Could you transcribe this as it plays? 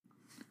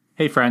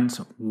Hey friends,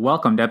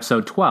 welcome to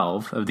episode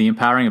 12 of the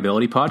Empowering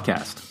Ability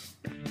Podcast.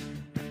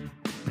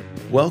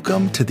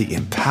 Welcome to the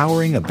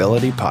Empowering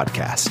Ability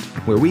Podcast,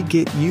 where we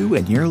get you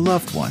and your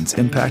loved ones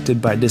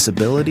impacted by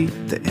disability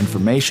the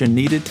information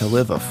needed to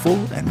live a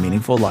full and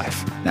meaningful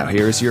life. Now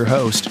here's your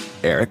host,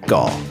 Eric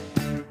Gall.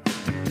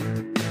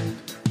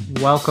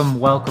 Welcome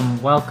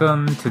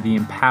to the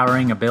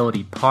Empowering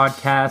Ability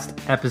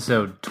Podcast,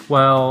 episode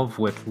 12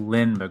 with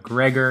Lynn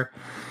McGregor.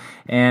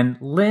 And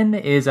Lynn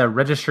is a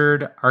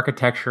registered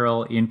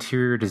architectural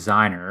interior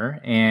designer,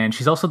 and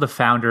she's also the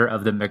founder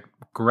of the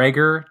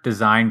McGregor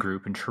Design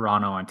Group in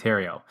Toronto,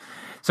 Ontario.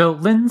 So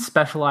Lynn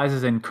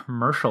specializes in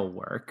commercial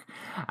work,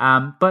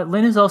 but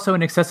Lynn is also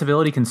an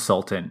accessibility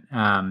consultant,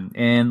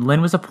 and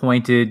Lynn was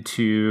appointed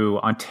to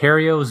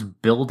Ontario's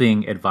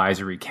Building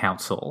Advisory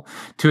Council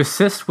to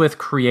assist with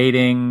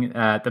creating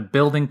the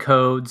building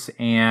codes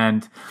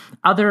and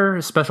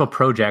other special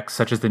projects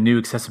such as the new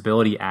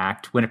Accessibility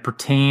Act when it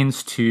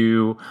pertains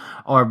to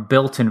our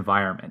built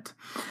environment.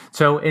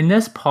 So in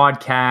this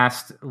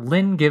podcast,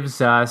 Lynn gives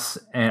us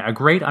a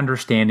great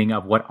understanding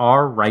of what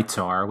our rights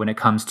are when it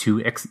comes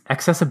to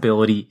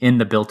accessibility in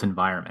the built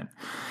environment.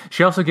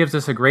 She also gives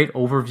us a great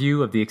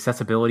overview of the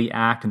Accessibility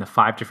Act and the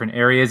 5 different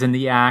areas in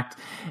the Act.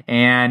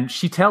 And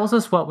she tells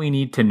us what we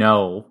need to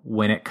know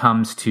when it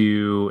comes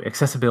to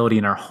accessibility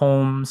in our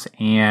homes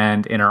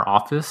and in our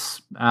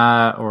office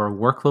or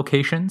work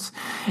locations,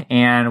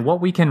 and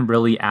what we can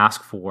really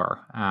ask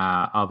for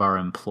of our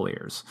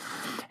employers.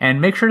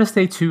 And make sure to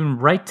stay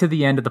tuned right to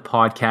the end of the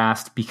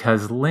podcast,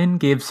 because Lynn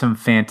gives some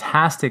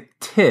fantastic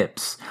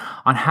tips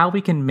on how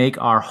we can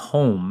make our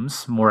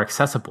homes more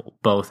accessible,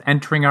 both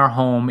entering our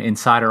home,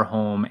 inside our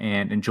home,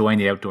 and enjoying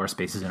the outdoor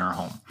spaces in our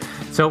home.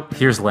 So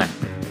here's Lynn.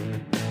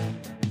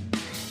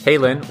 Hey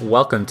Lynn,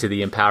 welcome to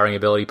the Empowering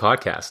Ability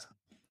Podcast.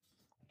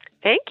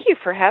 Thank you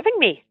for having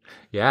me.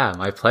 Yeah,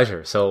 my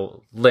pleasure.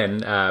 So,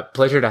 Lynn,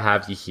 pleasure to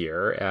have you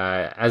here.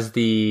 As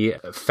the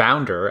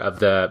founder of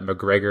the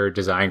McGregor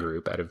Design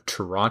Group out of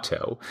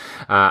Toronto,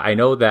 I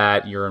know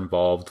that you're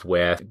involved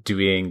with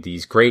doing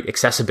these great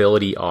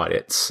accessibility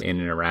audits in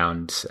and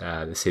around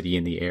the city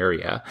and the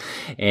area.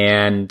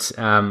 And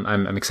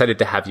I'm excited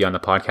to have you on the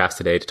podcast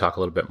today to talk a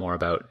little bit more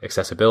about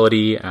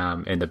accessibility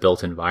in the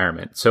built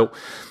environment. So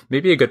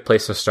maybe a good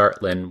place to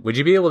start, Lynn, would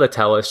you be able to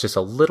tell us just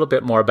a little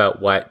bit more about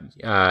what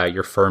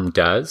your firm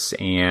does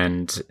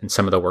and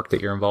some of the work that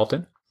you're involved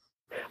in?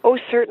 Oh,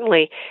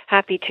 certainly.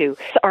 Happy to.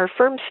 Our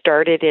firm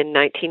started in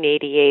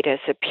 1988 as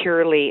a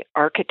purely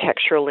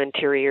architectural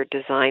interior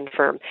design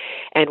firm.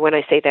 And when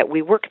I say that,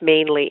 we work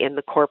mainly in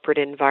the corporate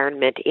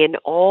environment in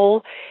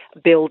all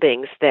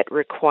buildings that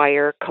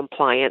require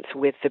compliance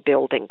with the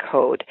building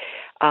code.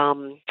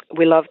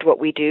 We loved what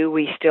we do.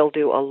 We still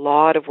do a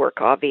lot of work,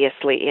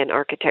 obviously, in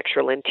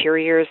architectural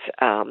interiors.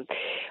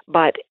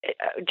 But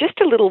just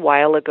a little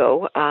while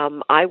ago,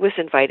 I was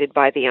invited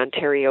by the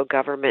Ontario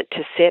government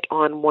to sit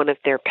on one of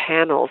their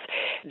panels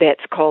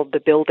that's called the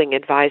Building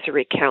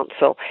Advisory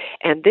Council.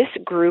 And this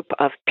group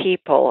of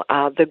people,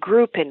 the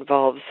group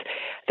involves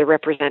the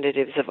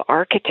representatives of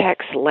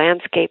architects,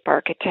 landscape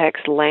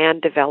architects,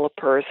 land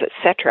developers,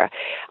 etc.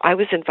 I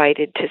was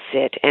invited to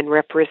sit and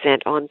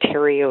represent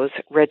Ontario's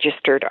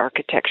registered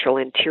architectural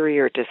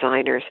interior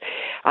designers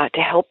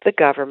to help the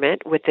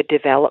government with the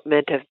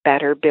development of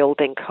better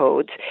building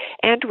codes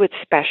and with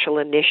special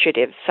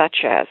initiatives such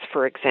as,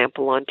 for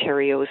example,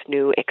 Ontario's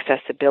new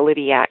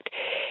Accessibility Act.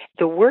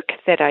 The work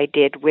that I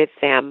did with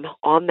them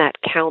on that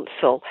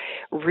council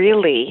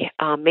really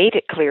made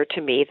it clear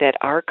to me that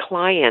our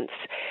clients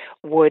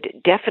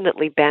would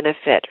definitely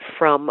benefit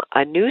from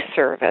a new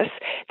service.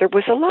 There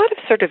was a lot of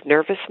sort of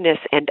nervousness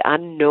and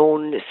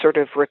unknown sort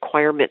of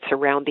requirements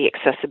around the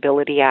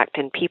Accessibility Act,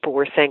 and people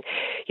were saying,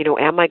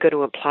 am I going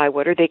to apply?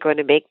 What are they going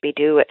to make me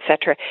do,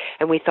 etc.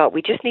 And we thought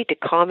we just need to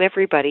calm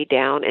everybody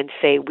down and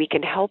say, we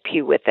can help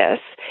you with this.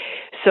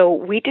 So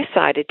we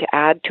decided to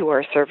add to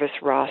our service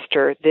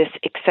roster this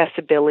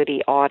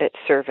accessibility audit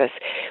service,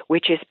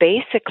 which is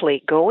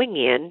basically going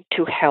in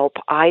to help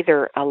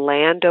either a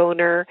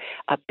landowner,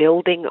 a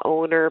building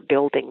owner,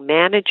 building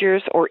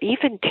managers, or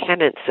even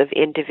tenants of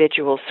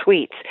individual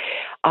suites,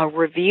 a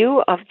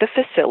review of the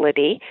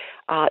facility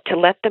to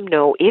let them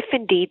know if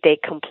indeed they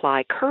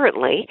comply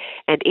currently,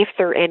 and if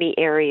there are any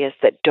areas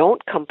that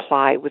don't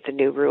comply with the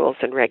new rules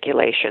and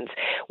regulations,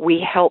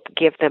 we help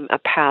give them a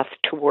path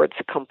towards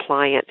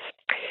compliance.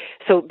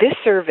 So this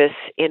service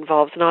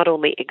involves not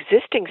only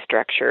existing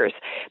structures,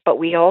 but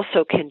we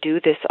also can do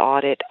this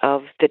audit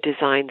of the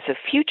designs of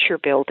future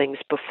buildings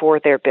before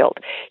they're built,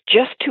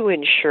 just to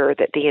ensure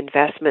that the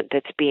investment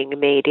that's being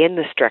made in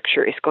the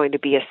structure is going to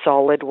be a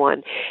solid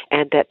one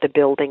and that the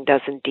building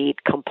does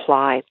indeed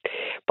comply.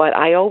 But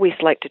I always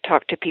like to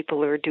talk to people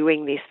who are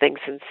doing these things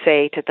and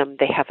say to them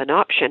they have an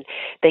option.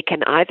 They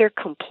can either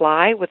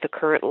comply with the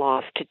current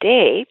laws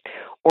today,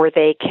 or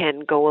they can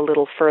go a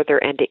little further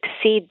and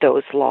exceed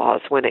those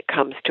laws when it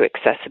comes to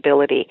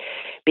accessibility,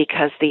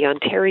 because the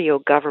Ontario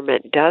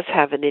government does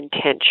have an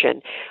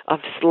intention of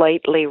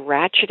slightly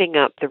ratcheting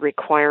up the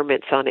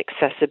requirements on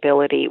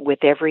accessibility with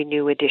every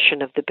new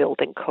edition of the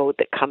building code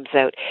that comes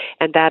out.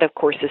 And that, of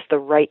course, is the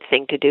right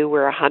thing to do.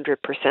 We're 100%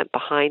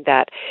 behind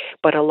that.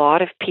 But a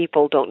lot of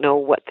people don't know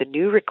what the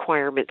new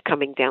requirements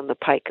coming down the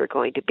pike are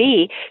going to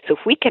be. So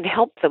if we can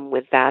help them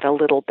with that a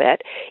little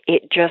bit,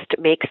 it just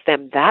makes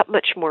them that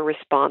much more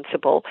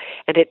responsible,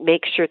 and it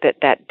makes sure that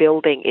that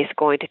building is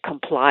going to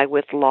comply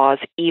with laws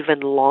even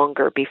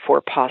longer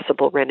before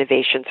possible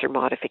renovations or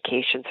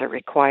modifications are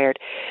required.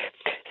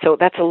 So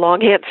that's a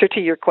long answer to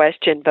your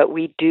question, but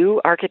we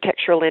do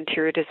architectural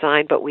interior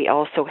design, but we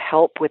also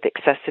help with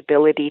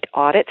accessibility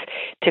audits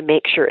to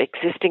make sure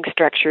existing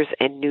structures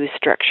and new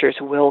structures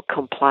will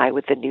comply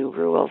with the new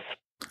rules.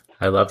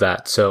 I love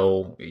that.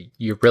 So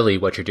you really,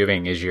 what you're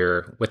doing is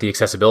with the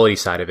accessibility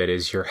side of it,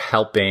 is you're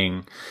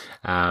helping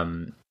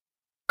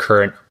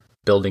current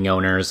building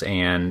owners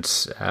and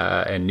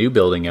new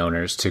building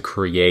owners to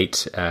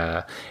create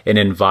an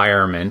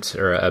environment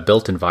or a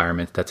built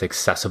environment that's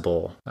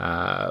accessible,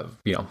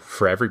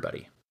 for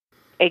everybody.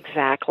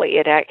 Exactly.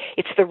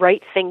 It's the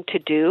right thing to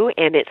do,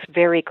 and it's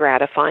very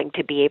gratifying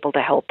to be able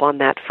to help on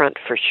that front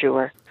for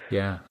sure.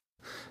 Yeah.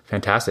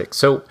 Fantastic.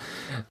 So,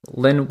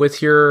 Lynn,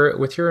 with your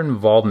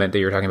involvement that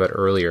you were talking about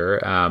earlier,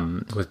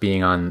 with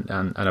being on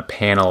a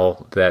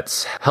panel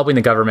that's helping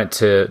the government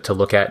to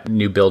look at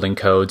new building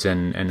codes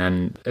and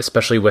then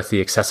especially with the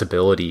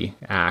Accessibility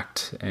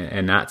Act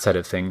and that side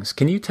of things,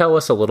 can you tell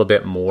us a little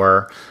bit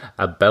more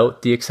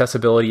about the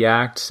Accessibility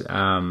Act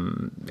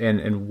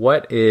and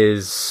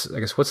what's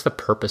the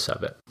purpose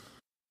of it?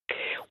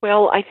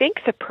 Well, I think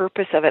the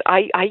purpose of it,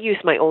 I use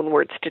my own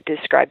words to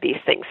describe these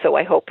things, so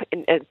I hope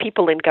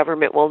people in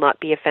government will not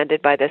be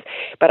offended by this,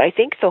 but I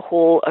think the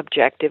whole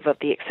objective of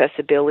the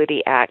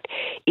Accessibility Act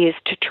is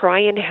to try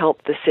and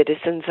help the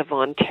citizens of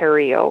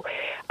Ontario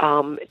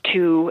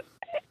to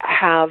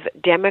have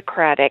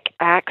democratic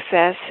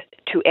access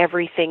to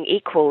everything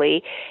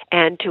equally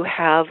and to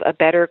have a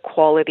better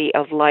quality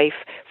of life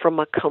from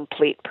a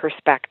complete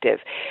perspective,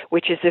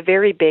 which is a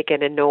very big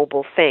and a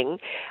noble thing.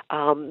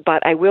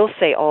 But I will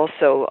say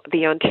also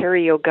the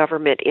Ontario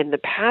government in the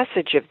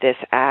passage of this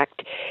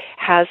act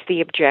has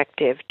the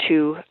objective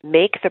to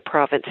make the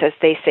province, as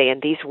they say,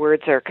 and these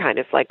words are kind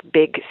of like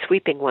big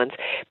sweeping ones,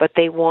 but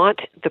they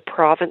want the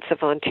province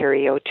of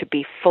Ontario to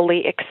be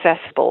fully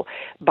accessible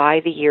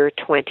by the year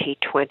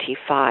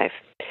 2025.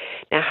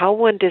 Now, how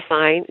one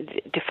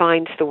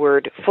defines the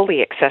word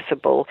fully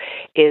accessible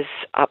is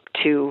up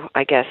to,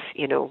 I guess,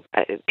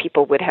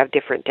 people would have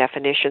different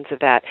definitions of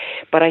that.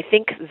 But I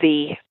think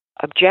the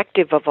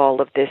objective of all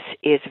of this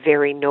is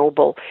very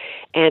noble.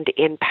 And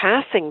in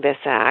passing this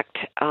act,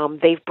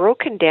 they've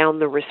broken down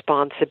the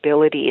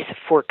responsibilities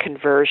for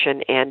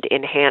conversion and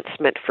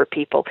enhancement for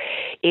people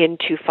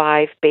into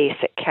 5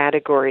 basic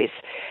categories.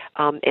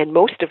 And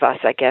most of us,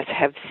 I guess,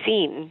 have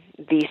seen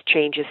these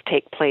changes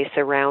take place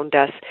around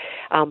us.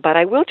 But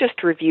I will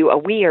just review,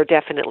 we are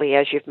definitely,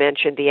 as you've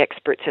mentioned, the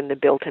experts in the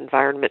built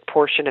environment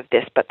portion of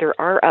this, but there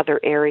are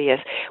other areas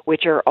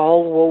which are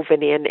all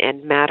woven in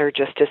and matter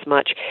just as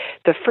much.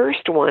 The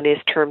first one is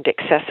termed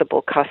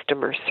accessible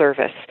customer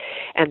service,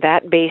 and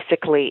that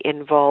basically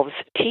involves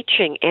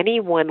teaching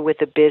anyone with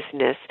a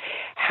business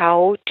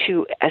how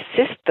to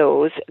assist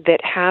those that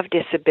have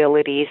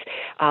disabilities,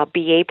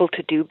 be able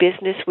to do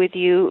business with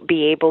you,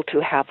 be able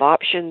to have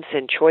options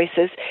and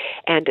choices,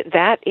 and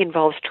that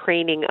involves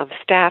training of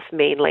staff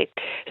mainly.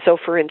 So,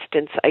 for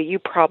instance, you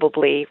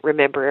probably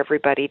remember,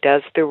 everybody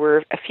does,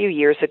 a few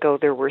years ago,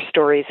 there were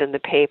stories in the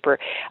paper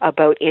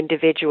about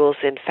individuals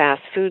in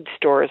fast food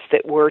stores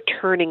that were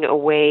turning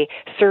away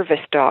service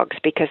dogs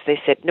because they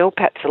said no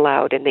pets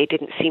allowed, and they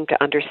didn't seem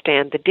to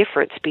understand the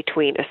difference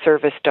between a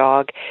service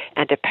dog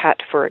and a pet,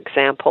 for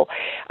example.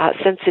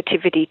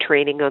 Sensitivity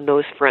training on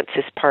those fronts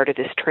is part of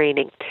this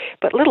training.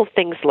 But little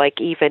things like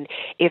even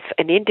if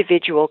an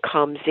individual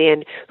comes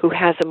in who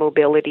has a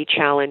mobility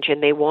challenge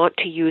and they want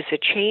to use a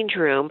change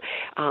room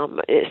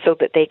so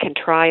that they can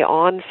try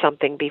on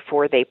something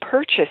before they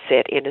purchase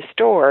it in a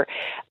store,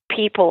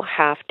 people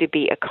have to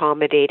be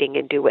accommodating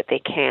and do what they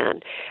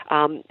can.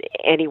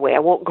 Anyway, I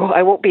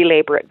won't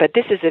belabor it, but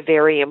this is a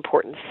very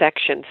important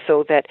section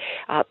so that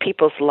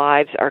people's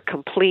lives are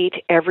complete.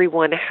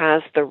 Everyone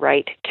has the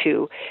right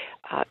to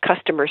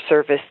customer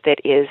service that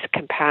is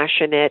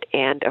compassionate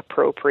and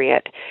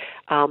appropriate.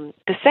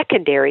 The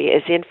second area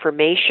is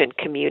information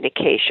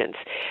communications.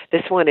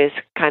 This one is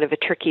kind of a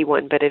tricky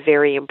one, but a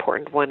very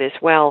important one as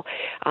well.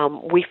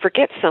 We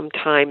forget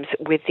sometimes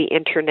with the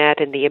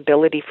Internet and the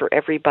ability for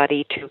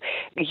everybody to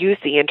use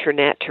the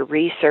Internet to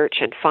research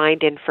and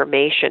find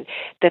information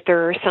that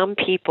there are some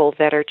people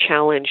that are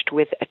challenged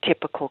with a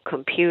typical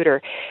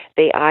computer.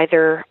 They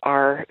either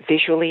are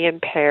visually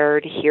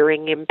impaired,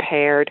 hearing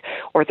impaired,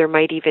 or there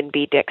might even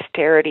be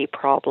dexterity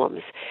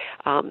problems.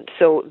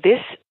 So this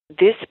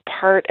This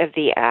part of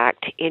the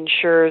Act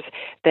ensures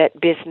that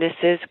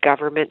businesses,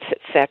 governments,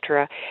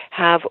 etc.,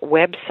 have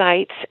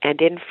websites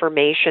and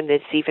information,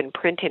 that's even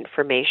print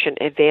information,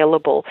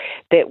 available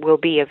that will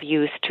be of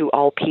use to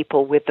all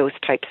people with those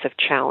types of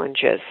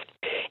challenges.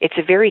 It's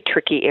a very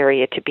tricky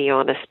area, to be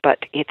honest, but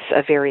it's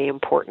a very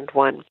important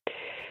one.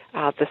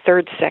 The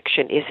third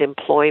section is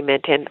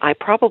employment, and I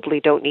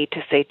probably don't need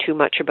to say too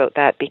much about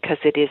that because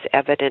it is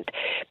evident,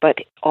 but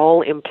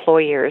all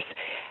employers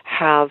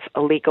have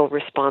a legal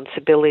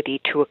responsibility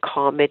to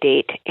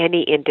accommodate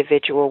any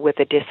individual with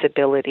a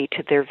disability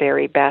to their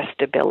very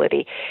best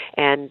ability.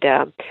 And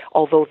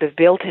although the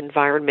built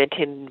environment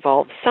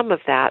involves some of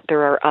that,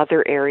 there are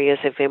other areas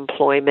of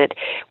employment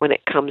when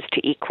it comes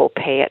to equal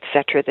pay,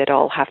 etc., that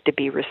all have to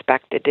be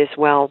respected as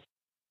well.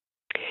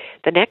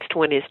 The next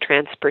one is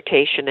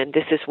transportation, and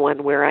this is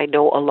one where I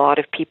know a lot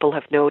of people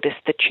have noticed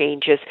the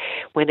changes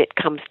when it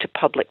comes to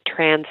public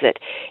transit,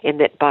 in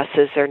that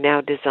buses are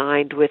now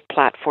designed with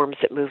platforms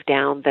that move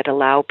down that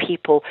allow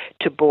people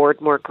to board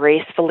more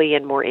gracefully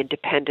and more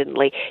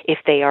independently if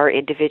they are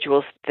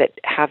individuals that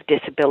have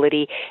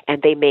disability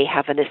and they may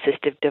have an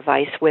assistive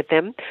device with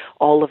them.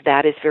 All of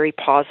that is very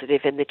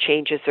positive and the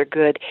changes are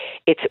good.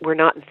 We're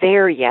not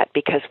there yet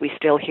because we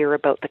still hear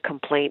about the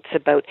complaints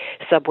about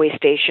subway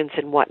stations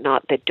and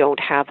whatnot that don't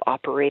have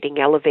operating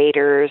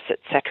elevators, et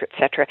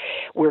cetera,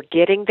 We're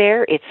getting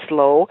there. It's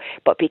slow,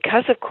 but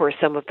because, of course,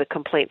 some of the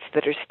complaints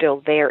that are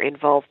still there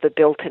involve the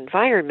built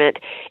environment,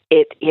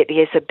 it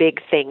is a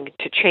big thing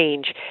to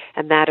change,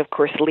 and that, of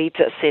course, leads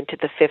us into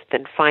the fifth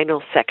and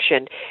final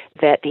section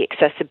that the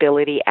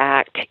Accessibility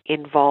Act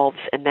involves,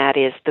 and that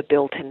is the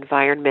built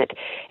environment.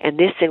 And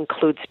this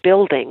includes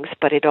buildings,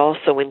 but it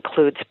also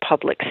includes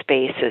public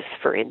spaces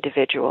for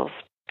individuals.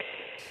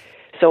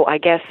 So I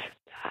guess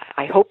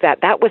I hope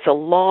that was a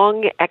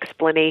long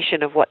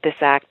explanation of what this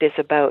act is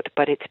about,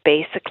 but it's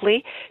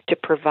basically to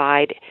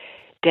provide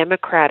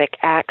democratic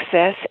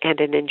access and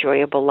an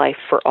enjoyable life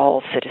for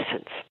all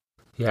citizens.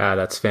 Yeah,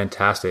 that's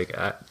fantastic.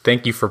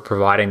 Thank you for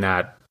providing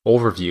that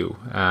overview.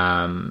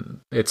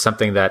 It's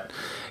something that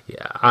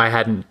I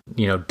hadn't,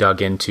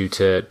 dug into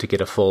to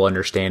get a full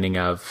understanding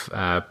of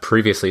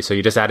previously. So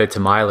you just added to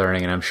my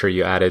learning, and I'm sure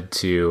you added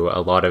to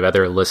a lot of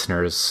other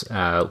listeners'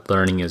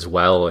 learning as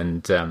well,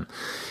 and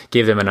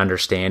gave them an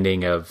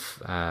understanding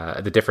of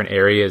the different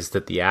areas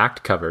that the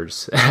Act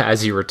covers.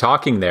 As you were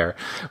talking there,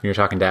 when you were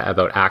talking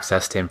about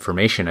access to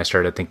information, I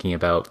started thinking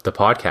about the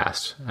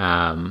podcast,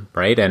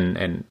 right?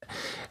 And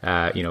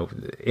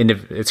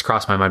it's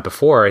crossed my mind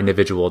before, an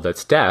individual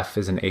that's deaf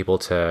isn't able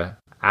to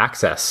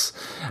access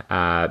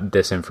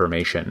this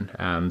information.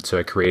 So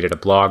I created a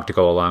blog to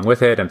go along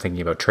with it. I'm thinking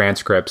about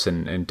transcripts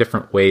and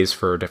different ways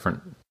for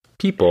different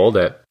people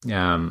that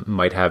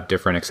might have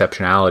different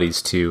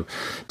exceptionalities to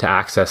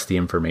access the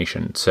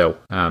information. So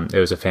it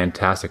was a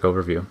fantastic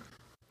overview.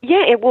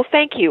 Yeah, well,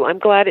 thank you. I'm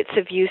glad it's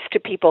of use to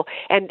people.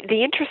 And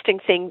the interesting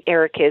thing,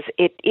 Eric, is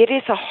it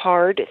is a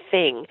hard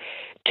thing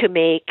to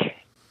make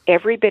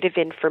every bit of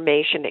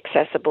information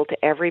accessible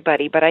to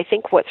everybody. But I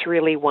think what's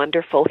really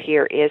wonderful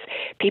here is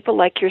people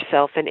like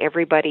yourself and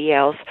everybody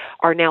else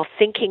are now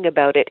thinking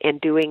about it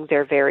and doing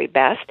their very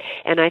best.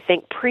 And I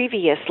think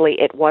previously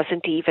it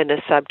wasn't even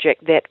a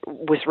subject that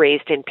was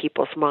raised in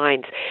people's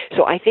minds.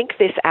 So I think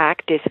this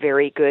act is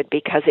very good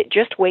because it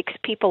just wakes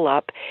people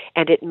up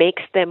and it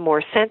makes them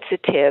more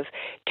sensitive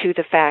to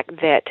the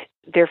fact that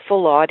their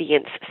full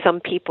audience,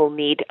 some people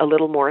need a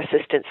little more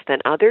assistance than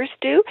others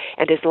do.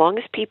 And as long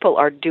as people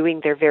are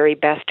doing their very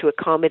best to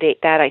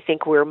accommodate that, I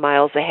think we're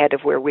miles ahead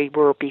of where we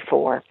were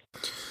before.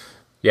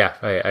 Yeah,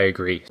 I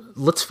agree.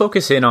 Let's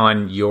focus in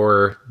on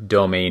your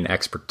domain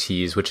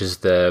expertise, which is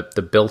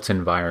the built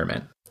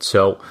environment.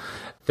 So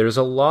there's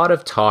a lot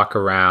of talk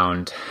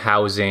around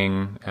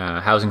housing.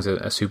 Housing's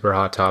a super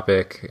hot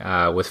topic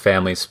with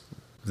families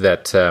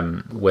that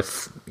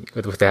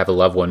if they have a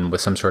loved one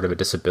with some sort of a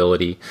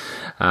disability.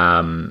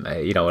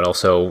 It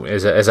also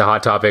is a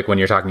hot topic when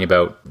you're talking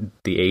about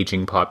the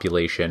aging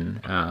population,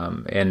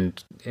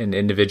 and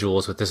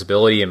individuals with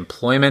disability.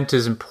 Employment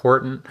is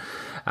important.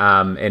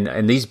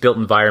 And these built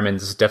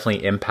environments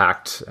definitely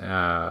impact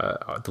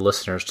the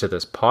listeners to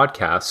this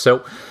podcast.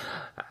 So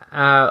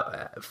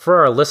for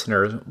our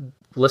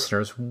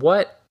listeners,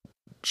 what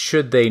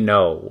should they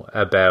know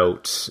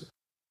about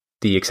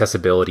the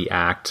Accessibility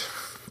Act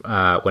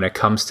when it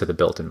comes to the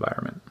built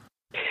environment?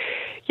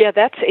 Yeah,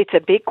 it's a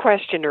big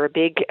question or a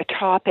big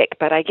topic,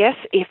 but I guess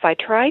if I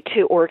try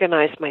to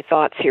organize my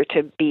thoughts here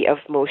to be of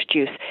most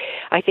use,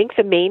 I think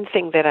the main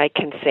thing that I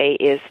can say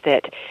is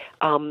that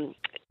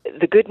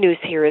the good news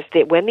here is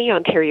that when the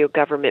Ontario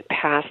government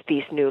passed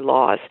these new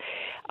laws,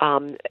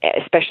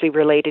 especially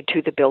related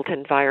to the built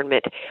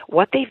environment,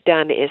 what they've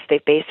done is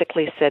they've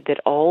basically said that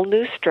all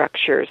new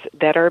structures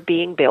that are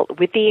being built,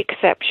 with the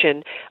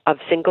exception of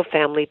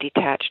single-family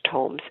detached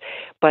homes,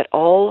 but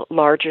all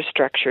larger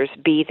structures,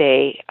 be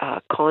they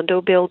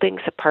condo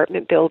buildings,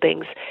 apartment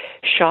buildings,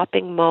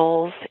 shopping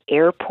malls,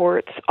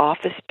 airports,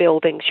 office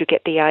buildings, you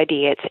get the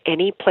idea. It's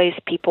any place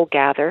people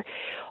gather.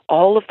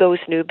 all of those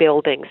new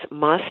buildings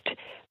must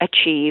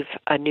achieve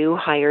a new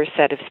higher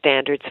set of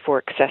standards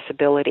for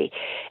accessibility.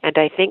 And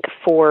I think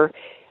for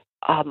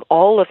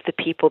all of the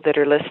people that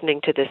are listening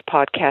to this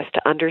podcast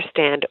to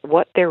understand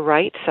what their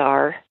rights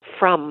are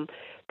from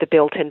the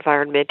built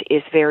environment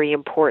is very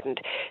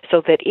important,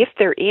 so that if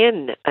they're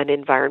in an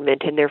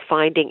environment and they're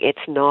finding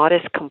it's not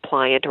as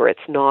compliant or it's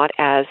not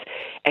as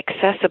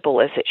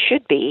accessible as it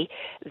should be,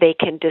 they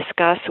can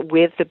discuss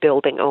with the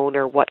building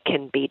owner what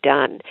can be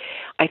done.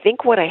 I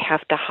think what I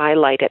have to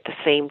highlight at the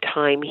same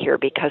time here,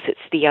 because it's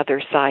the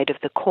other side of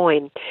the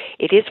coin,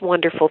 it is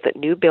wonderful that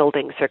new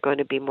buildings are going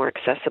to be more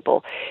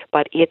accessible,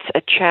 but it's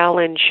a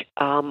challenge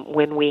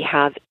when we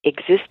have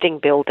existing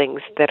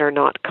buildings that are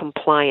not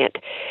compliant.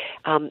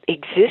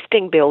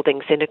 Existing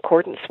buildings, in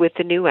accordance with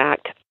the new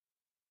Act,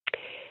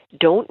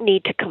 don't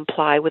need to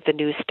comply with the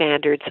new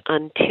standards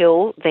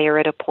until they are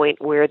at a point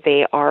where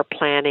they are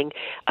planning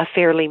a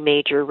fairly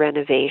major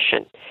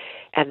renovation.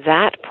 At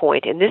that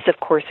point, and this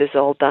of course is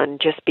all done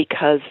just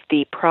because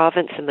the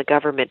province and the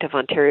government of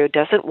Ontario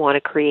doesn't want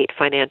to create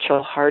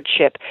financial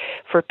hardship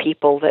for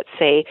people that,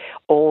 say,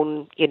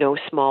 own,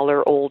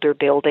 smaller, older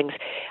buildings.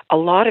 A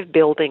lot of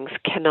buildings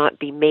cannot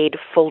be made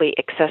fully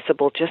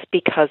accessible just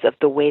because of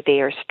the way they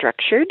are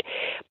structured.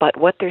 But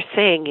what they're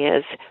saying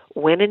is,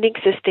 when an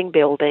existing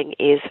building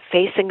is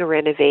facing a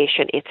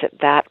renovation, it's at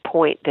that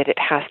point that it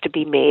has to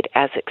be made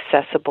as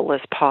accessible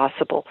as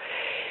possible.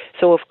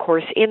 So, of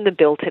course, in the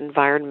built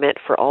environment,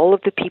 for all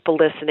of the people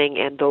listening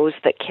and those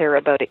that care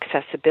about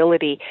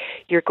accessibility,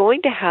 you're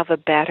going to have a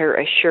better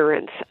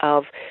assurance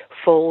of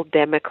full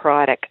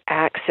democratic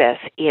access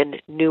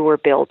in newer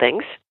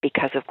buildings,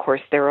 because, of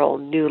course, they're all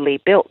newly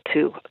built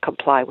to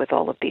comply with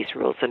all of these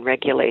rules and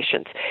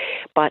regulations.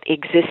 But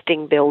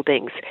existing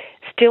buildings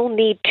still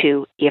need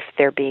to if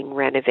they're being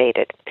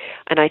renovated.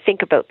 And I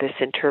think about this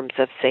in terms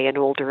of, say, an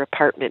older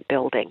apartment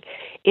building.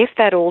 If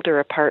that older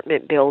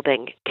apartment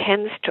building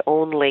tends to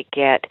only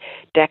get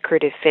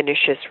decorative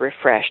finishes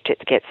refreshed,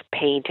 it gets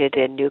painted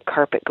and new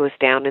carpet goes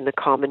down in the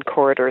common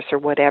corridors or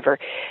whatever,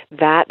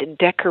 that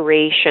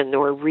decoration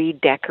or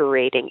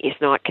redecorating is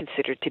not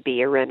considered to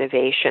be a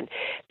renovation.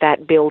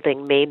 That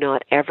building may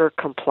not ever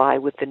comply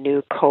with the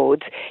new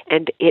codes,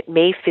 and it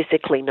may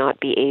physically not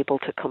be able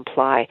to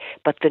comply,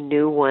 but the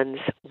new ones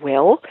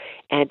will.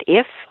 And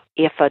if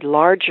a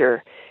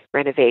larger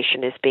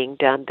renovation is being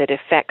done that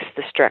affects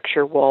the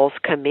structure, walls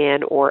come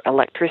in, or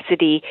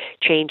electricity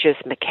changes,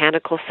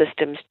 mechanical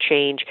systems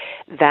change,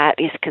 that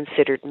is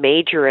considered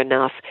major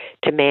enough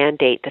to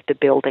mandate that the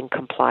building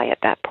comply at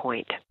that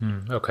point.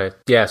 Okay.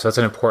 Yeah, so that's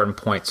an important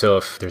point. So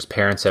if there's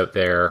parents out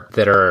there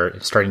that are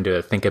starting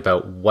to think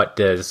about what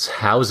does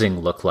housing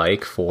look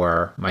like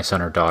for my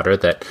son or daughter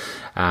that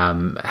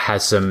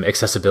has some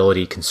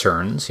accessibility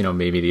concerns,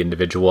 maybe the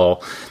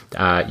individual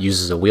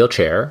uses a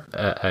wheelchair,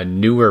 a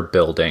newer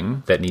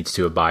building that needs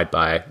to abide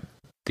by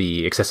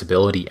the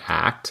Accessibility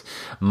Act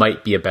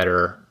might be a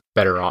better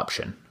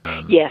option.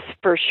 Yes,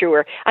 for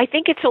sure. I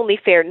think it's only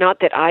fair,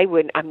 not that I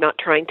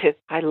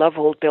love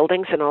old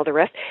buildings and all the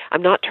rest.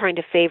 I'm not trying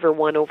to favor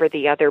one over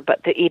the other, but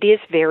it is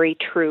very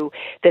true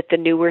that the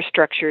newer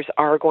structures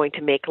are going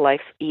to make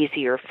life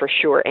easier for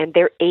sure, and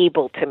they're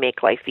able to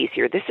make life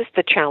easier. This is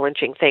the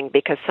challenging thing,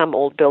 because some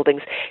old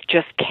buildings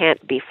just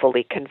can't be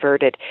fully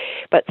converted.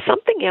 But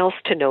something else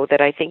to know that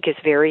I think is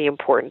very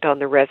important on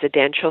the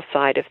residential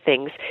side of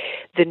things,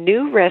 the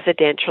new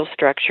residential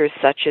structures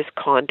such as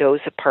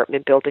condos,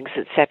 apartment buildings,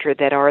 etc.,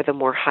 that are the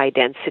more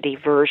high-density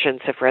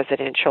versions of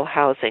residential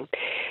housing,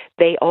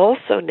 they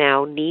also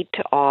now need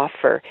to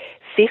offer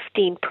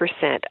 15%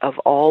 of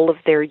all of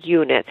their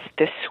units,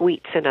 the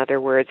suites in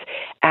other words,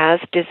 as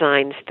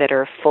designs that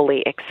are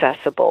fully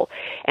accessible.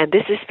 And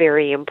this is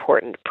very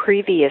important.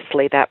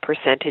 Previously, that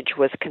percentage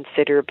was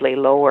considerably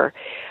lower.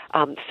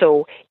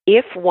 So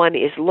if one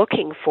is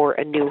looking for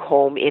a new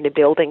home in a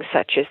building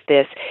such as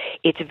this,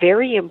 it's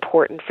very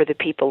important for the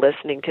people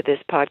listening to this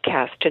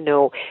podcast to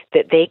know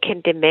that they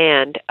can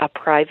demand a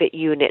private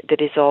unit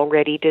that is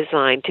already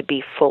designed to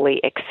be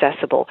fully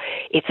accessible.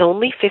 It's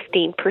only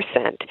 15%,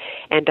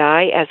 and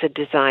I, as a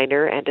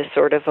designer and a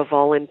sort of a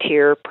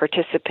volunteer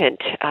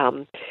participant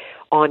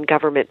on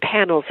government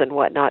panels and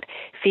whatnot,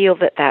 feel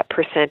that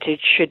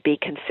percentage should be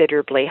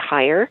considerably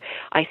higher.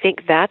 I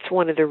think that's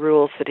one of the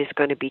rules that is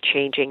going to be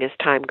changing as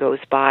time goes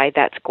by.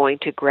 That's going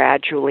to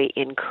gradually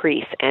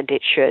increase, and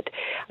it should.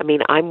 I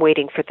mean, I'm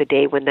waiting for the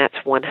day when that's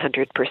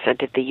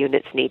 100% of the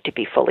units need to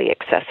be fully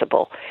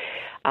accessible.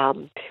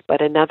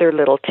 But another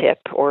little tip,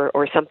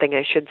 or something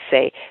I should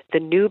say, the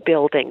new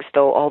buildings,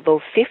 though, although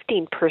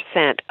 15%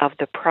 of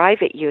the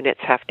private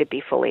units have to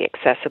be fully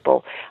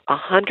accessible,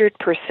 100%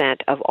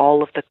 of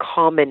all of the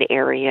common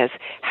areas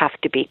have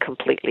to be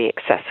completely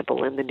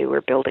accessible in the newer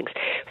buildings.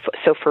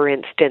 So, for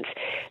instance,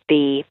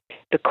 the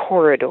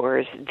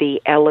corridors, the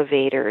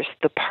elevators,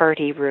 the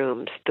party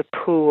rooms, the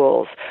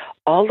pools,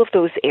 all of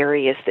those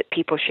areas that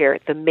people share,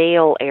 the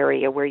mail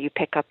area where you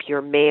pick up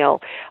your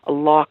mail,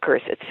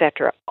 lockers,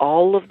 etc.,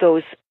 all of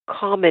those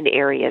common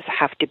areas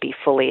have to be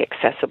fully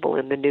accessible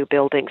in the new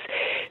buildings.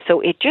 So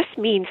it just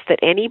means that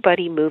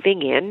anybody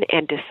moving in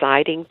and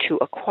deciding to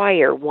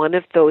acquire one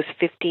of those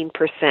 15%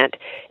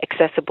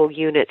 accessible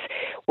units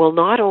will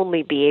not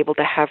only be able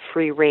to have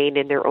free reign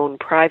in their own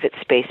private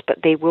space, but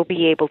they will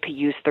be able to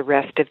use the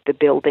rest of the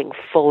building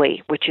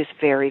fully, which is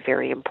very,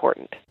 very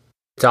important.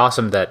 It's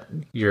awesome that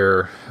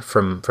you're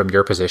from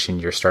your position,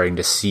 you're starting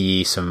to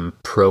see some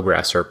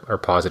progress or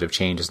positive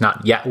change. It's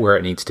not yet where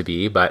it needs to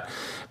be, but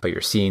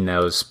you're seeing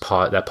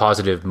that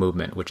positive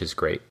movement, which is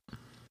great.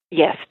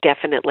 Yes,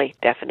 definitely.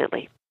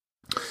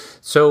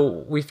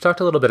 So we've talked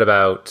a little bit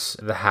about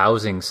the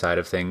housing side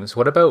of things.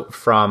 What about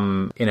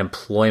from an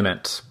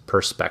employment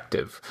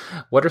perspective?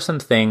 What are some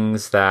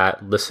things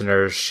that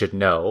listeners should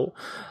know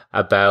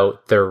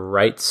about their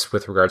rights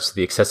with regards to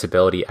the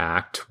Accessibility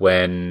Act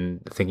when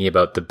thinking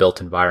about the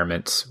built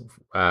environment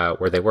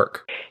where they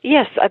work?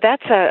 Yes,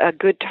 that's a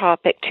good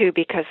topic too,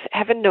 because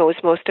heaven knows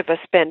most of us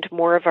spend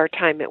more of our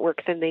time at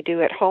work than they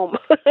do at home.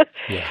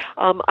 Yeah.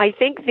 I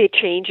think the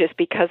changes,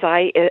 because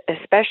I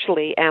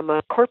especially am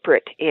a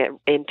corporate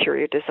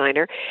interior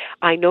designer,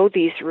 I know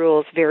these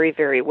rules very,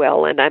 very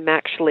well, and I'm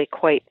actually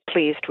quite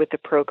pleased with the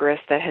progress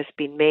that has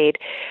been made.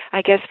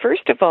 I guess,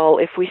 first of all,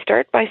 if we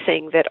start by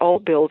saying that all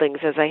buildings,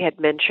 as I had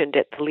mentioned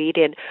at the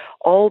lead-in,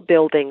 all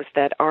buildings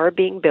that are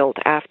being built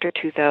after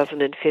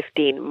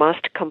 2015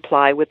 must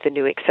comply with the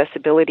new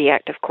Accessibility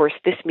Act. Of course,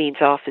 this means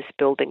office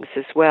buildings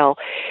as well.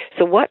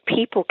 So what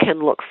people can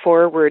look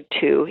forward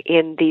to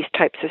in these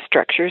types of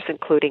structures,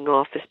 including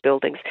office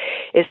buildings,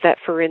 is that,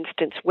 for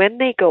instance, when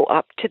they go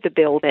up to the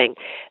building,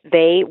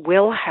 they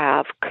will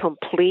have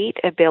complete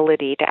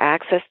ability to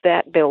access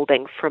that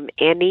building from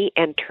any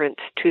entrance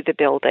to the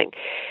building.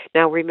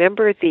 Now,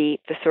 remember the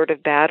sort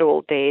of bad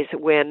old days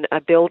when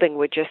a building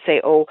would just say,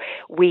 oh,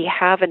 we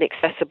have an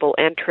accessible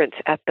entrance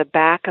at the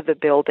back of the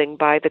building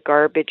by the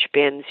garbage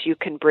bins. You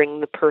can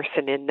bring the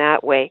person in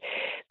that way.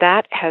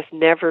 That has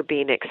never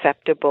been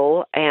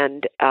acceptable,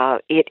 and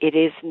it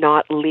is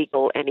not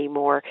legal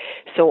anymore.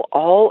 So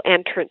all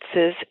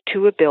entrances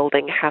to a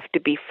building have to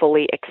be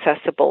fully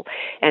accessible.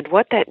 And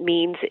what that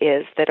means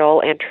is that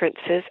all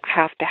entrances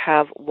have to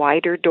have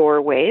wider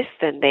doorways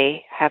than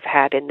they have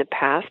had in the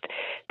past.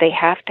 They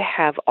have to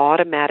have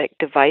automatic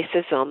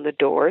devices on the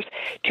doors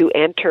to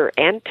enter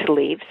and to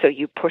leave. So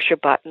you push a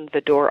button,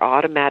 the door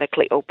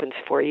automatically opens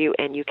for you,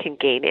 and you can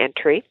gain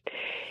entry.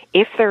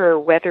 If there are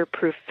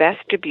weatherproof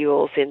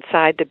vestibules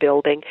inside the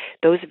building,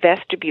 those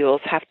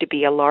vestibules have to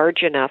be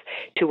large enough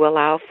to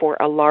allow for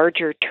a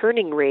larger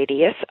turning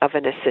radius of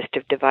an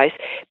assistive device,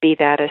 be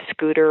that a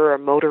scooter or a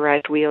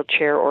motorized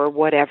wheelchair or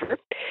whatever,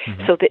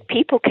 so that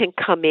people can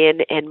come in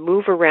and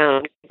move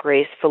around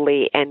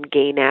gracefully and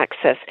gain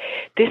access.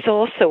 This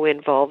also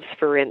involves,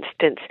 for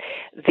instance,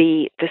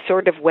 the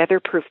sort of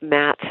weatherproof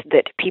mats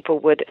that people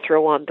would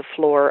throw on the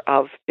floor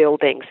of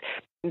buildings.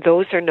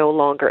 Those are no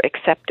longer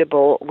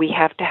acceptable. We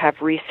have to have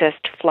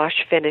recessed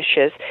flush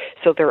finishes,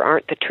 so there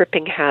aren't the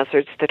tripping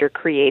hazards that are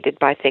created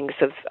by things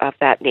of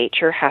that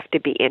nature have to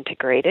be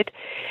integrated.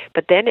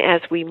 But then as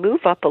we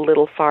move up a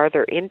little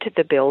farther into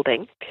the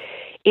building,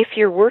 if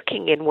you're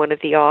working in one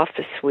of the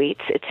office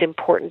suites, it's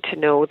important to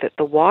know that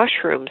the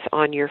washrooms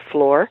on your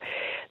floor,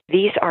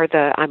 these are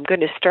I'm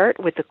going to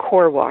start with the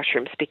core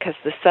washrooms, because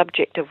the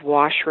subject of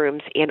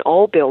washrooms in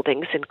all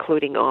buildings,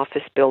 including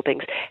office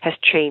buildings, has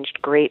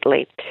changed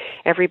greatly.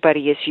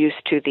 Everybody is used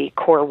to the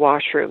core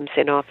washrooms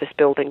in office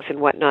buildings and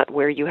whatnot,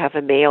 where you have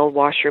a male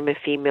washroom, a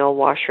female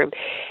washroom,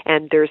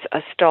 and there's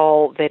a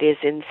stall that is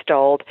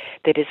installed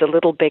that is a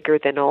little bigger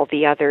than all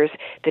the others,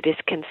 that is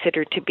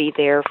considered to be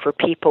there for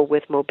people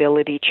with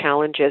mobility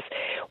challenges.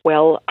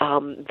 Well,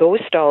 those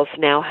stalls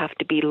now have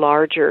to be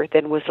larger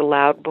than was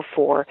allowed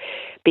before,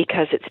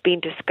 because it's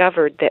been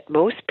discovered that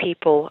most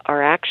people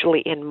are actually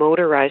in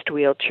motorized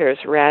wheelchairs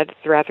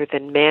rather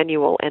than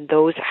manual, and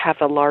those have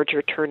a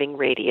larger turning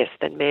radius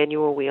than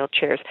manual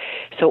wheelchairs.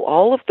 So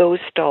all of those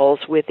stalls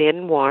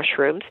within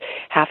washrooms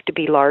have to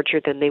be larger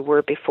than they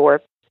were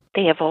before.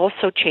 They have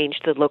also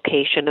changed the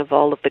location of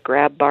all of the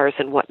grab bars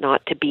and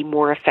whatnot to be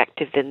more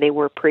effective than they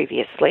were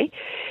previously.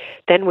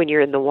 Then when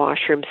you're in the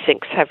washroom,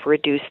 sinks have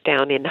reduced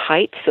down in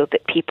height so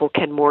that people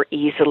can more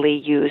easily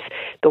use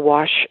the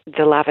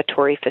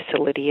lavatory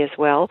facility as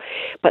well.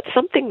 But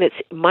something that's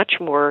much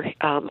more,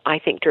 I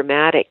think,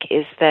 dramatic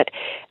is that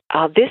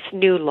this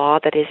new law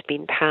that has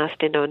been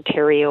passed in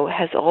Ontario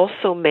has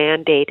also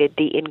mandated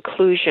the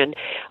inclusion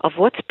of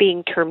what's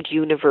being termed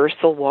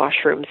universal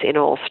washrooms in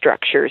all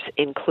structures,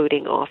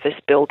 including office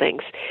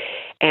buildings.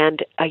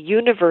 And a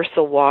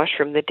universal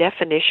washroom, the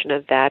definition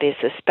of that is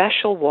a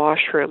special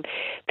washroom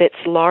that's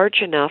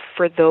large enough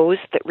for those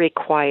that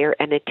require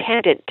an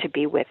attendant to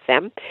be with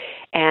them.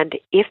 And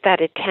if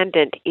that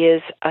attendant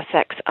is a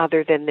sex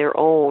other than their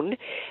own,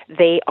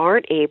 they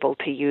aren't able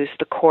to use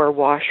the core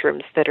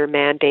washrooms that are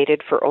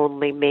mandated for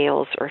only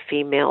males or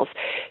females.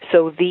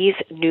 So these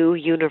new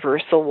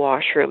universal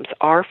washrooms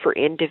are for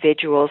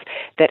individuals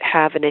that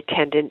have an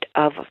attendant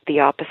of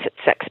the opposite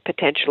sex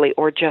potentially,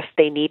 or just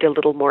they need a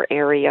little more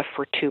area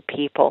for 2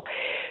 people.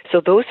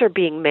 So those are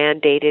being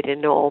mandated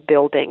in all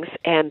buildings.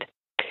 And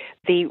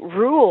the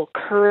rule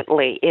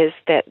currently is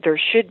that there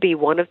should be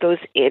one of those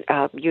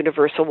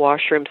universal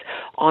washrooms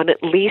on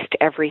at least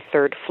every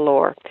 3rd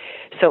floor.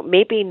 So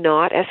maybe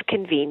not as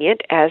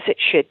convenient as it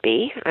should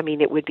be. I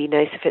mean, it would be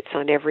nice if it's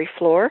on every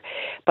floor,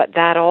 but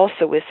that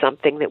also is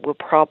something that will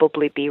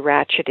probably be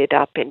ratcheted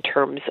up in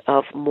terms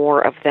of more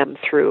of them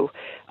through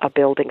a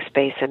building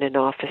space and an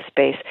office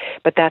space.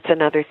 But that's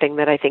another thing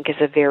that I think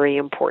is a very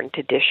important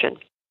addition.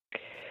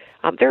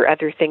 There are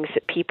other things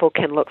that people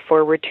can look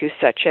forward to,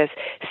 such as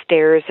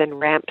stairs and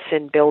ramps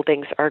in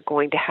buildings are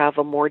going to have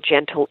a more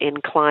gentle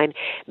incline,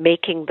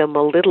 making them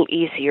a little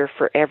easier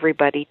for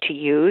everybody to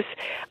use.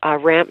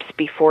 Ramps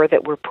before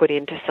that were put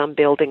into some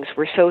buildings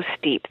were so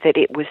steep that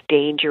it was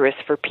dangerous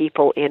for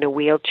people in a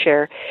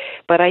wheelchair.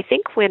 But I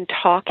think when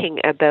talking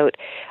about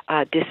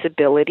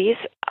disabilities,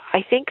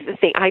 I think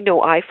I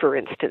know I, for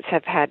instance,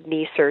 have had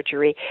knee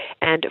surgery,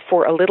 and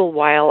for a little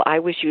while I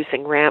was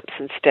using ramps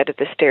instead of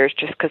the stairs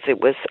just because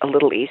it was a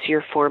little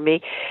easier for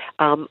me.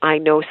 I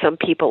know some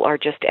people are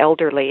just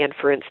elderly, and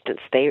for instance,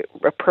 they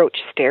approach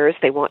stairs.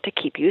 They want to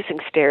keep using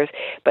stairs,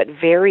 but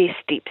very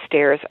steep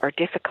stairs are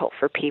difficult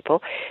for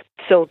people.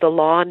 So the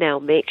law now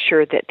makes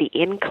sure that the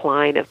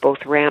incline of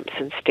both ramps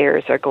and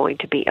stairs are going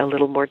to be a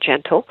little more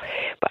gentle.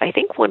 But I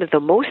think one of the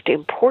most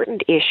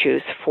important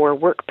issues for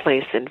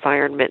workplace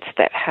environments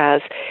that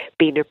has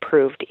been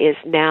approved is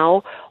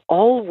now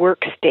all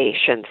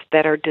workstations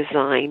that are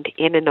designed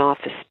in an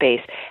office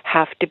space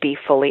have to be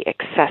fully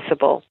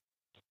accessible.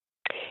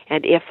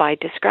 And if I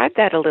describe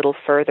that a little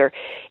further,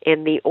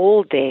 in the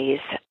old days,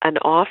 an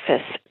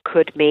office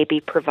could maybe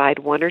provide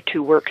 1 or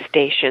 2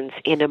 workstations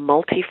in a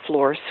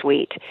multi-floor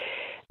suite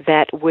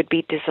that would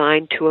be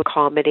designed to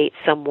accommodate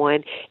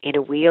someone in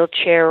a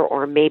wheelchair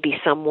or maybe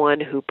someone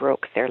who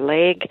broke their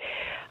leg.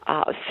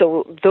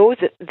 So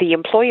the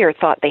employer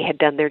thought they had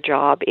done their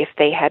job if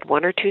they had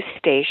 1 or 2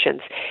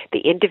 stations. The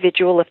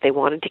individual, if they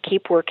wanted to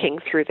keep working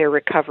through their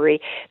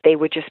recovery, they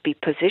would just be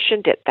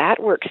positioned at that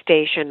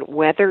workstation,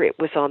 whether it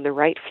was on the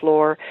right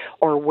floor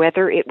or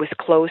whether it was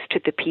close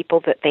to the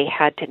people that they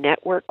had to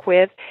network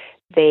with.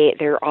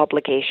 Their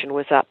obligation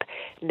was up.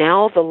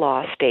 Now the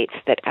law states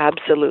that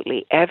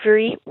absolutely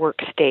every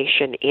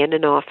workstation in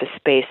an office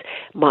space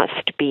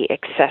must be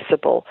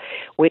accessible,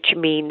 which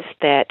means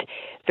that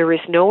there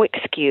is no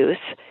excuse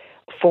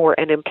for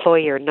an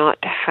employer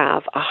not to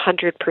have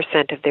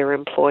 100% of their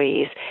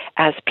employees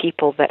as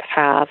people that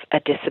have a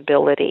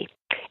disability.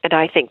 And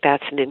I think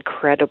that's an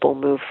incredible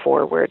move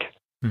forward.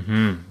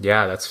 Mm-hmm.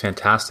 Yeah, that's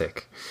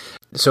fantastic.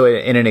 So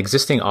in an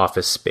existing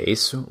office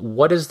space,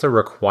 what is the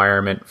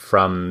requirement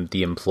from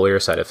the employer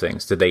side of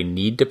things? Do they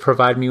need to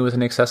provide me with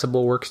an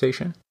accessible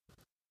workstation?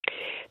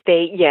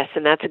 Yes,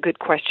 and that's a good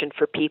question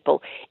for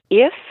people.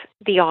 If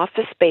the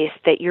office space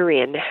that you're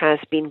in has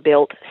been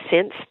built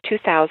since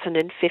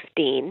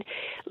 2015,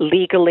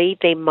 legally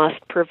they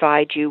must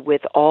provide you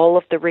with all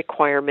of the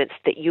requirements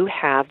that you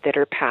have that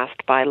are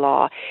passed by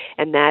law,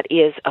 and that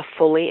is a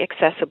fully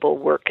accessible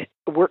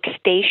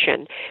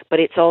workstation, but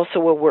it's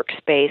also a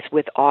workspace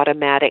with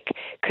automatic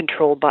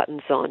control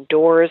buttons on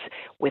doors,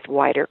 with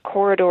wider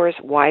corridors,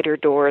 wider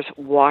doors,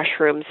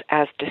 washrooms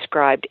as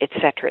described,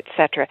 etc.,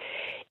 etc.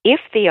 If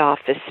the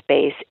office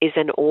space is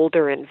an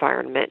older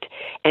environment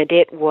and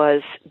it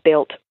was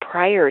built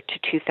prior to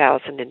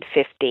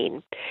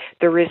 2015,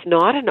 there is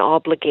not an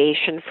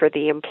obligation for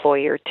the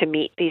employer to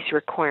meet these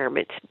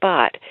requirements.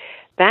 But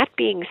that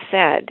being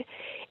said,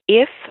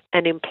 if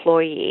an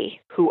employee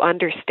who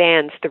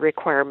understands the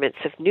requirements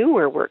of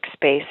newer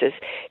workspaces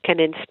can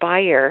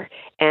inspire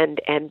and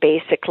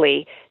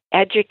basically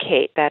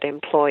educate that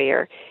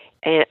employer,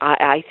 and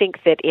I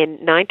think that in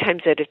 9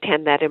 times out of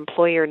 10, that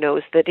employer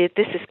knows that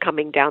this is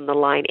coming down the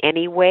line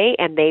anyway,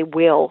 and they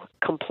will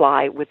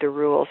comply with the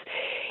rules.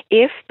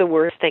 If the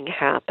worst thing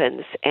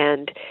happens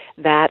and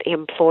that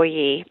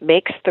employee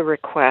makes the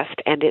request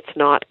and it's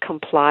not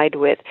complied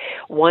with,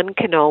 one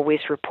can always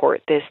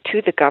report this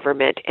to the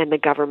government, and the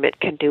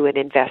government can do an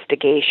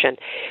investigation.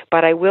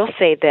 But I will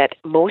say that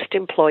most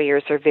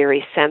employers are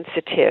very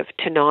sensitive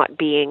to not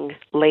being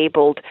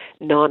labeled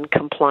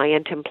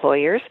non-compliant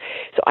employers.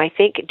 So I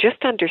think just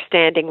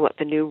understanding what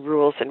the new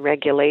rules and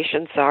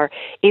regulations are,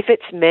 if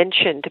it's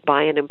mentioned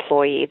by an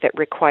employee that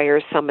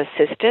requires some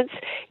assistance,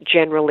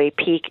 generally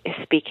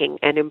speaking,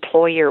 an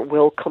employer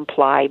will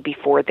comply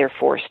before they're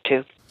forced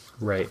to.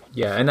 Right.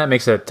 Yeah, and that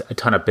makes a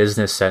ton of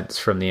business sense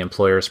from the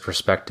employer's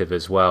perspective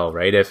as well,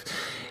 right? If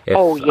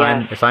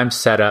I'm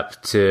set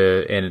up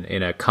to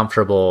in a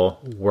comfortable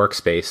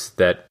workspace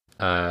that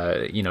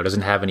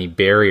doesn't have any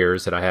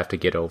barriers that I have to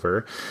get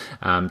over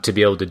to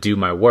be able to do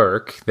my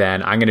work,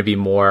 then I'm going to be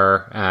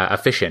more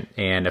efficient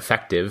and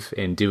effective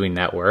in doing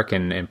that work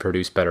and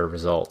produce better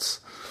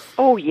results.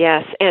 Oh,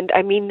 yes. And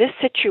I mean, this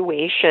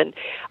situation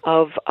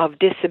of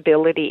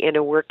disability in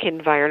a work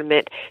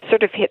environment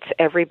sort of hits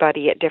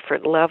everybody at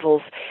different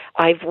levels.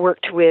 I've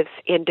worked with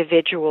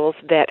individuals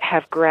that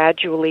have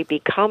gradually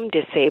become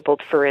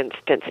disabled, for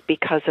instance,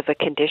 because of a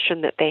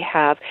condition that they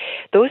have.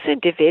 Those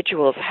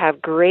individuals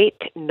have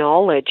great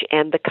knowledge,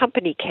 and the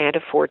company can't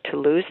afford to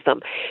lose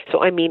them.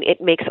 So, I mean,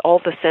 it makes all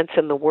the sense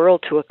in the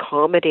world to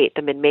accommodate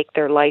them and make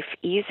their life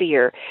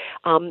easier.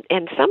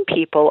 And some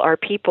people are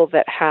people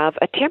that have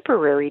a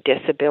temporary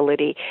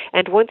disability,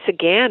 and once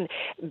again,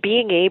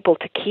 being able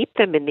to keep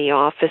them in the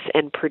office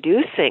and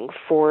producing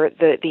for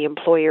the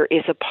employer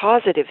is a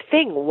positive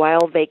thing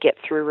while they get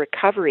through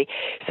recovery.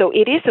 So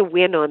it is a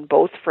win on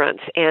both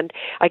fronts. And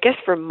I guess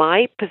from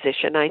my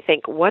position, I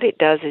think what it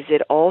does is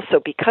it also,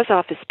 because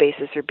office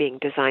spaces are being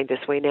designed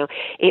this way now,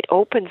 it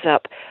opens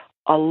up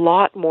a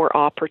lot more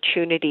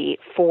opportunity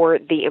for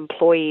the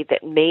employee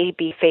that may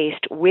be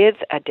faced with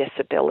a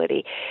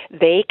disability.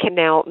 They can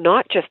now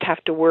not just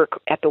have to work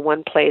at the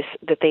one place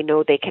that they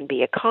know they can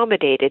be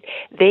accommodated,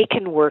 they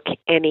can work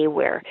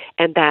anywhere.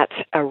 And that's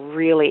a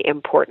really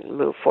important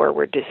move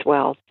forward as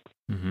well.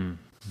 Mm-hmm.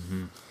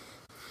 Mm-hmm.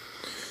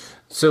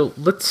 So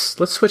let's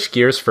switch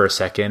gears for a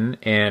second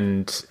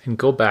and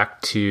go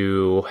back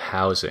to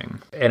housing.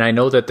 And I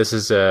know that this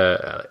is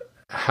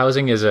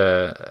housing is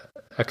a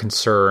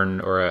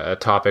concern or a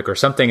topic or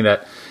something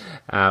that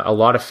a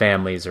lot of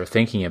families are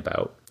thinking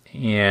about.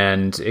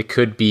 And it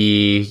could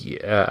be,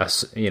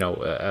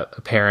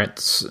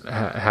 parents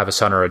have a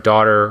son or a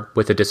daughter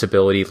with a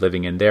disability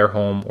living in their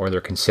home, or they're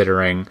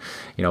considering,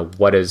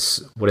 what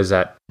does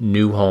that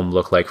new home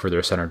look like for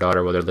their son or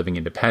daughter while they're living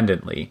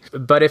independently.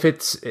 But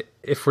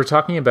if we're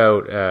talking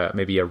about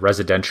maybe a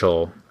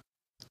residential,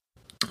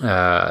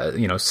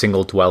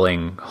 single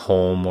dwelling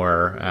home,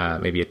 or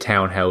maybe a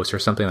townhouse or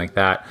something like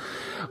that,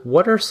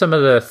 what are some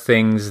of the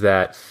things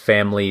that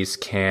families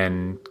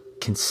can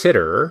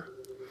consider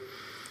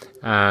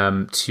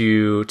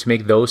to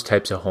make those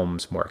types of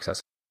homes more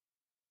accessible?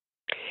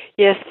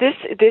 Yes,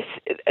 this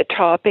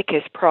topic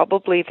is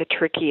probably the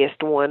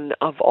trickiest one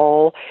of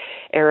all,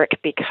 Eric,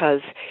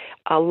 because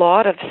a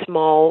lot of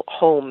small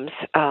homes,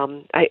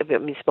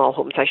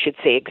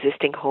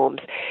 existing homes,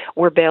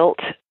 were built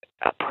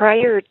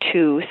prior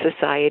to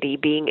society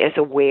being as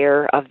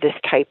aware of this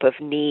type of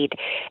need.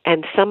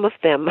 And some of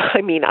them,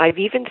 I've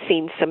even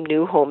seen some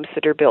new homes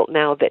that are built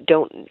now that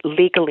don't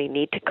legally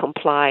need to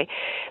comply,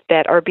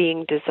 that are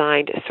being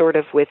designed sort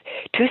of with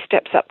 2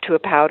 steps up to a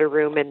powder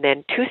room and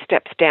then 2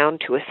 steps down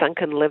to a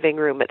sunken living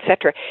room,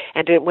 etc.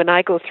 And when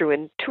I go through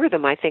and tour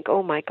them, I think,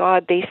 oh my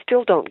God, they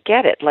still don't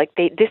get it.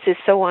 This is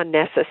so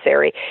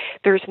unnecessary.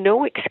 There's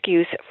no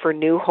excuse for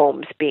new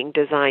homes being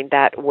designed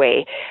that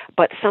way,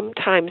 but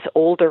sometimes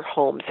older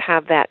homes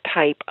have that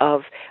type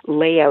of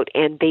layout,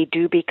 and they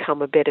do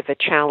become a bit of a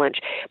challenge.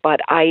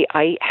 But I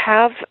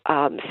have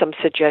some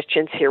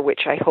suggestions here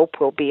which I hope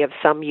will be of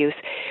some use.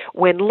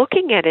 When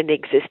looking at an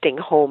existing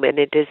home and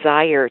a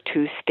desire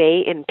to stay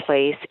in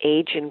place,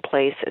 age in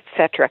place,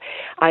 etc.,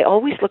 I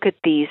always look at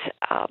these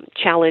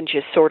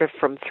challenges sort of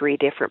from 3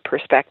 different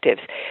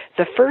perspectives.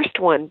 The first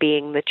one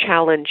being the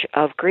challenge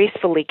of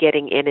gracefully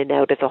getting in and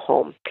out of the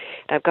home.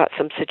 I've got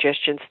some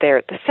suggestions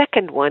there. The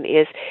second one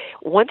is,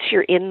 once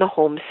you're in the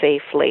home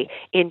safely,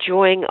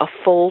 enjoying a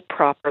full,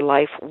 proper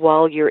life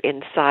while you're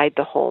inside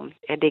the home.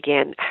 And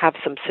again, have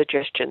some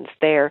suggestions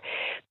there.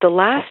 The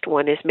last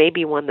one is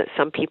maybe one that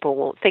some people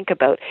won't think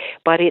about,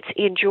 but it's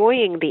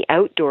enjoying the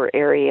outdoor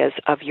areas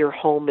of your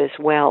home as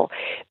well.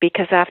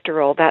 Because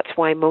after all, that's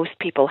why most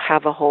people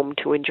have a home,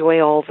 to enjoy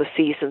all the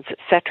seasons,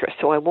 etc.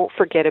 So I won't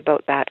forget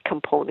about that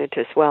component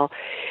as well.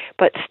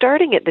 But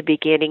starting at the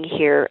beginning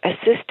here,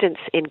 assistance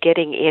in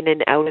getting in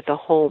and out of the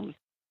home.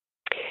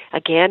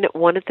 Again,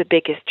 one of the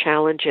biggest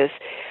challenges,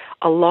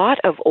 a lot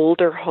of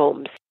older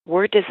homes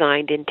were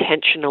designed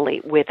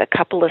intentionally with a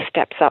couple of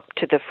steps up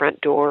to the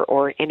front door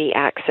or any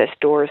access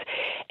doors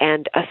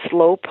and a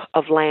slope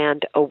of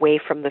land away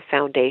from the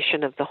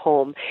foundation of the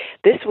home.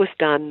 This was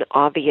done,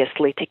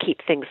 obviously, to keep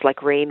things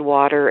like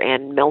rainwater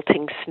and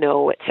melting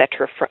snow,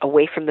 etc.,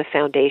 away from the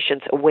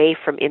foundations, away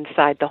from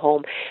inside the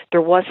home.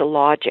 There was a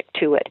logic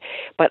to it,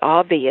 but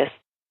obviously,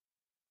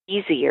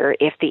 easier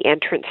if the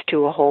entrance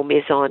to a home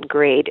is on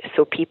grade,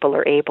 so people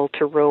are able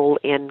to roll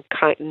in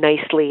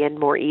nicely and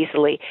more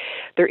easily.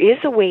 There is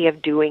a way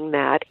of doing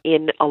that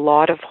in a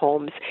lot of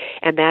homes,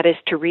 and that is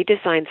to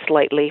redesign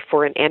slightly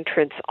for an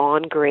entrance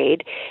on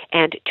grade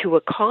and to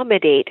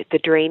accommodate the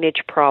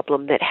drainage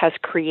problem that has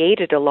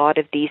created a lot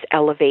of these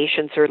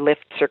elevations or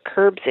lifts or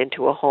curbs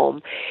into a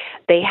home.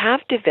 They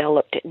have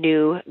developed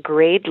new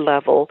grade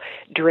level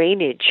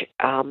drainage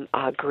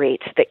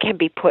grates that can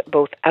be put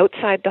both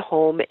outside the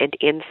home and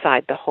inside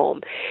inside the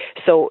home.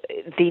 So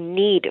the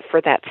need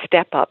for that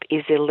step up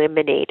is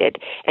eliminated,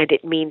 and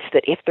it means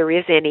that if there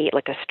is any,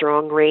 like a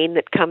strong rain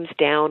that comes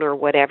down or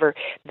whatever,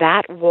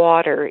 that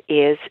water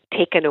is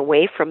taken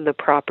away from the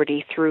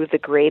property through the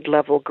grade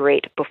level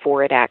grate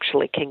before it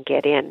actually can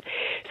get in.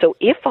 So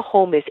if a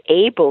home is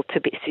able to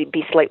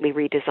be slightly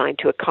redesigned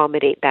to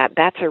accommodate that,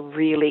 that's a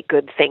really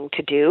good thing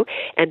to do.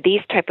 And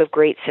these type of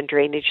grates and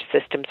drainage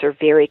systems are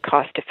very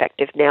cost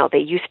effective now. They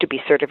used to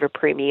be sort of a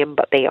premium,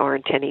 but they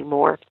aren't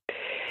anymore.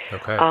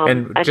 Okay.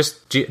 And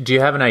just, do you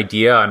have an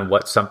idea on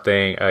what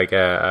something like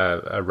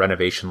a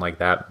renovation like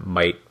that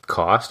might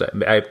cost?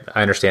 I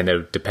understand that it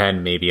would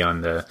depend maybe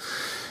on the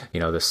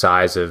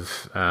size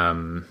of,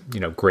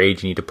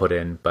 grade you need to put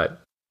in,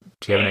 but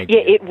do you have an idea?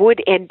 Yeah, it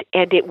would, and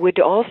it would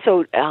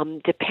also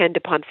depend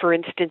upon, for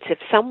instance, if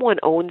someone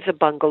owns a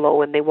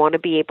bungalow and they want to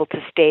be able to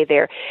stay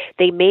there,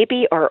 they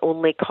maybe are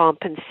only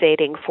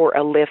compensating for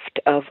a lift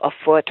of a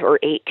foot or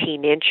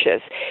 18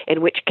 inches,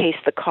 in which case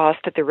the cost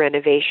of the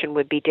renovation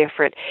would be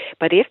different.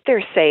 But if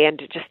they're, say,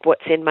 and just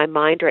what's in my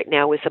mind right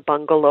now is a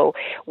bungalow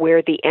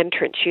where the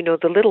entrance,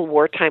 the little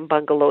wartime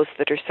bungalows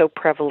that are so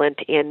prevalent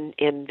in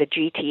the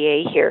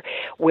GTA here,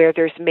 where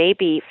there's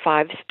maybe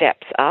 5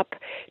 steps up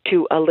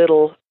to a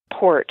little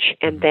porch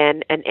and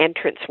then an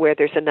entrance where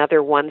there's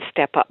another 1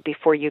 step up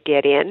before you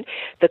get in,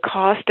 the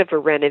cost of a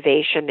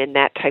renovation in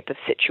that type of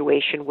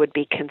situation would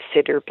be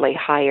considerably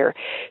higher.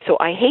 So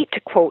I hate to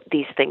quote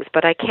these things,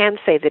 but I can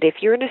say that if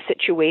you're in a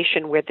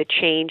situation where the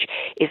change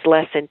is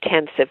less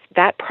intensive,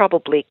 that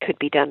probably could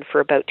be done for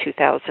about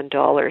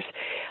 $2,000.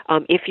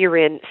 If you're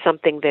in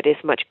something that is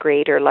much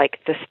greater, like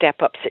the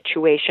step-up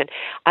situation,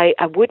 I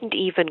wouldn't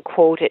even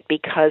quote it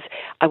because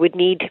I would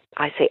need,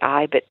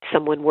 but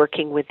someone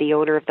working with the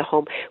owner of the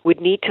home would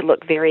need to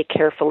look very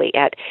carefully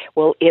at,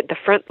 the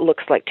front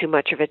looks like too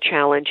much of a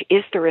challenge.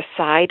 Is there a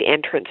side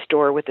entrance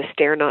door with a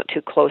stair not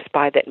too close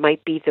by that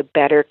might be the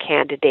better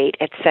candidate,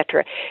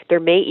 etc.?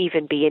 There may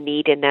even be a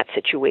need in that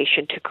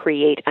situation to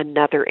create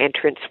another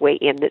entranceway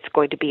in that's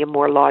going to be a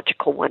more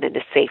logical one and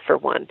a safer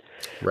one.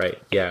 Right.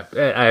 Yeah.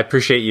 I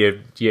appreciate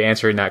you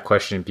answering that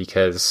question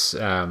because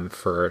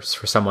for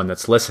someone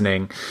that's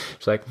listening,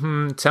 it's like,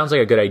 it sounds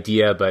like a good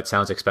idea, but it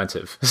sounds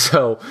expensive.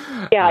 So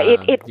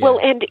it will,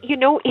 and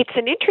it's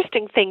an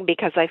interesting thing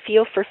because I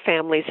feel for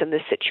families in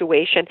this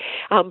situation,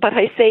 but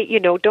I say,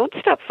 don't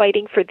stop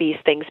fighting for these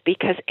things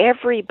because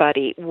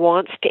everybody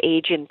wants to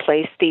age in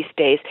place these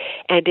days,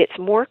 and it's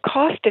more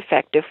cost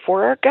effective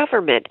for our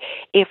government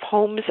if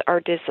homes are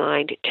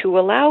designed to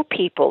allow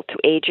people to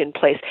age in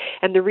place.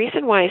 And the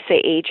reason why I say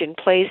age in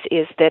place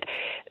is that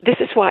this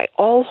is why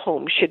all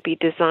homes should be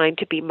designed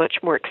to be much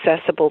more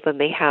accessible than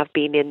they have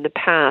been in the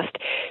past.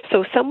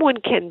 So someone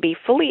can be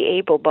fully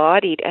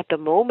able-bodied at the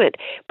moment,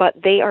 but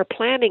they are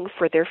planning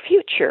for their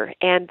future,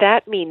 and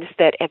that means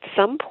that at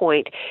some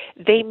point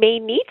they may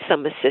need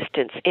some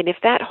assistance. And if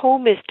that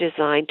home is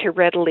designed to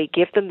readily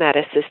give them that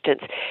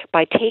assistance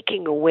by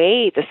taking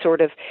away the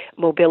sort of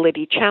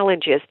mobility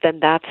challenges, then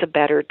that's a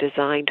better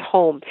designed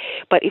home.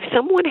 But if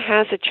someone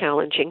has a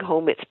challenging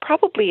home, it's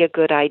probably a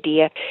good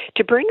idea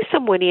to bring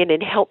someone in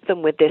and help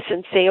them with this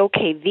and say,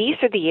 okay, these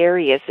are the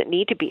areas that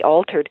need to be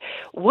altered.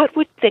 What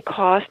would the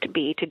cost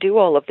be to do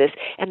all of this?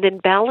 And then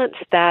balance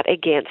that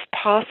against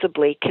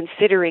possibly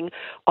considering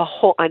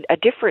a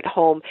different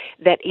home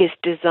that is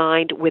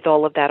designed with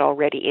all of that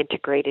already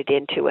integrated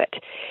into it.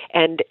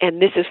 And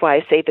this is why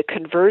I say the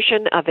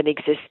conversion of an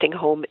existing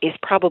home is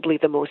probably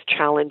the most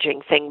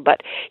challenging thing.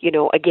 But,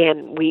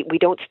 again, we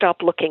don't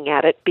stop looking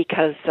at it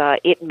because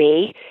it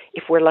may,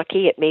 if we're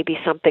lucky, it may be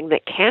something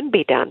that can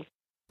be done.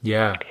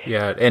 Yeah.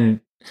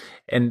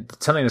 And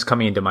something that's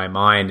coming into my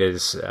mind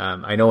is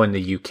I know in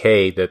the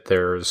UK that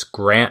there's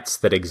grants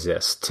that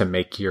exist to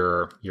make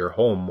your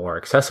home more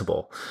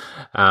accessible.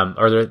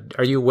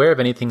 Are you aware of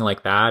anything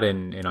like that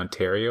in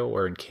Ontario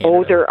or in Canada?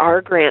 Oh, there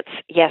are grants.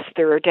 Yes,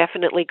 there are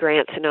definitely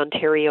grants in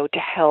Ontario to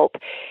help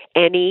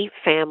any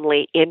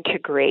family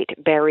integrate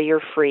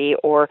barrier-free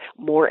or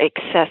more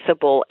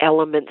accessible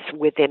elements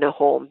within a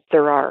home.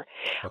 There are.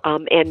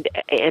 Okay.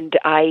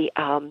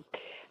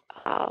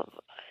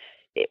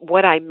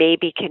 What I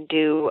maybe can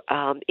do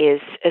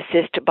is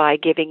assist by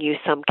giving you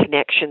some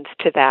connections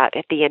to that.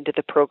 At the end of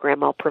the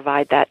program, I'll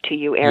provide that to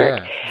you,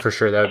 Eric. Yeah, for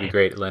sure. That would be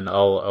great, Lynn.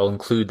 I'll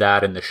include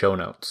that in the show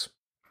notes.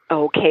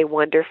 Okay,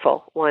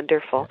 wonderful.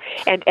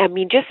 And I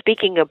mean, just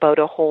speaking about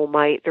a home,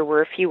 there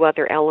were a few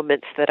other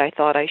elements that I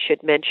thought I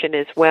should mention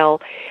as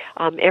well.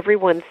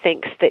 Everyone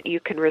thinks that you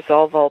can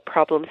resolve all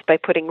problems by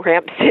putting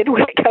ramps in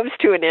when it comes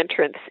to an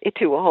entrance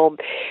into a home.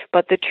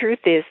 But the truth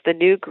is the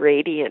new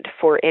gradient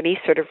for any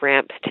sort of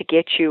ramps to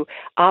get you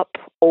up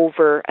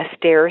over a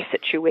stair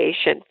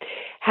situation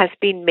has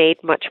been made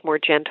much more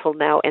gentle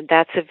now, and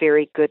that's a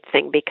very good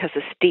thing because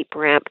a steep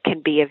ramp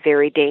can be a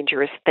very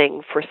dangerous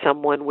thing for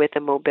someone with a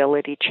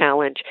mobility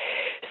challenge.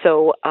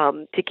 So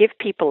to give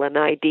people an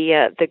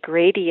idea, the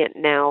gradient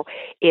now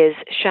is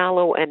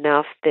shallow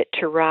enough that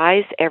to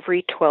rise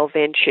every 12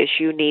 inches,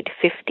 you need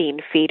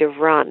 15 feet of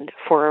run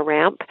for a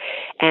ramp.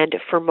 And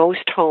for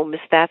most homes,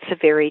 that's a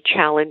very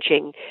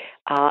challenging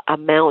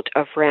amount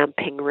of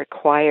ramping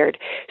required.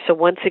 So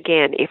once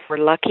again, if we're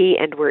lucky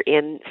and we're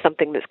in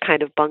something that's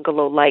kind of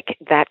bungalow-like,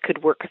 that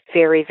could work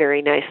very,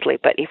 very nicely.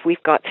 But if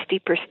we've got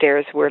steeper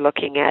stairs we're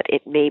looking at,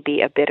 it may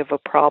be a bit of a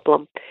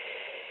problem.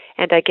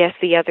 And I guess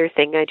the other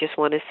thing I just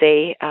want to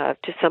say,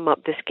 to sum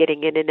up this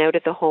getting in and out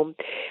of the home,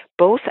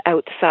 both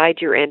outside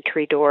your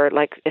entry door,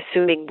 like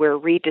assuming we're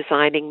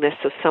redesigning this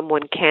so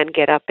someone can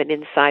get up and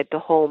inside the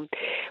home,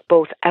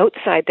 both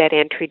outside that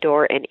entry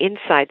door and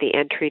inside the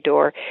entry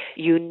door,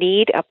 you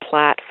need a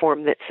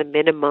platform that's a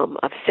minimum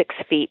of 6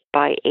 feet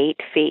by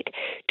 8 feet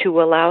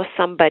to allow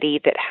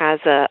somebody that has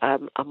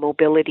a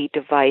mobility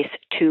device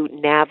to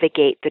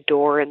navigate the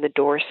door and the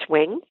door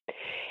swing.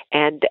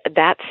 And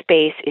that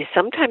space is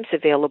sometimes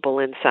available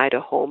inside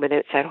a home and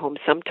outside a home.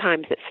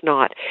 Sometimes it's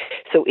not.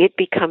 So it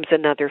becomes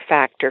another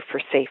factor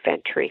for safe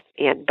entry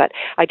in. But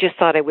I just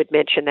thought I would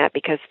mention that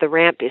because the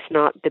ramp is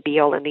not the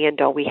be-all and the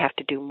end-all. We have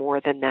to do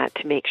more than that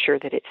to make sure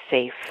that it's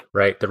safe.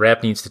 Right. The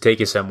ramp needs to take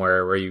you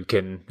somewhere where you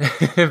can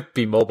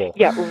be mobile.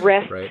 Yeah,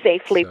 rest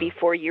safely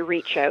before you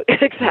reach out.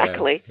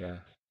 Exactly. Yeah.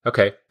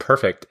 Okay,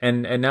 perfect.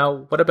 And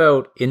now what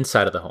about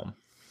inside of the home?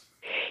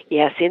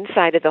 Yes,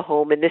 inside of the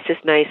home, and this is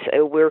nice.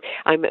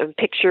 I'm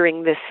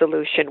picturing this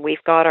solution.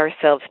 We've got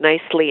ourselves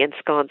nicely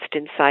ensconced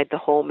inside the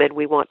home, and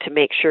we want to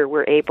make sure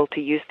we're able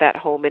to use that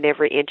home and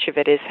every inch of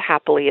it as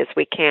happily as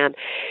we can.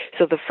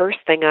 So the first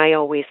thing I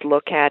always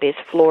look at is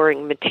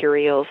flooring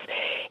materials,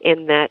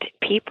 in that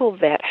people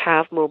that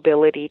have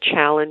mobility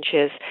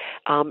challenges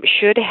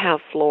should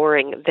have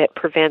flooring that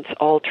prevents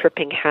all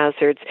tripping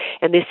hazards,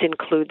 and this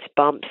includes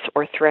bumps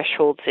or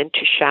thresholds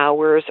into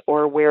showers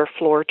or where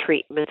floor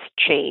treatments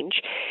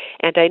change.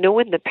 And I know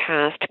in the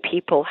past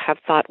people have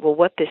thought, well,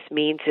 what this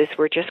means is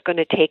we're just going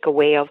to take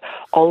away of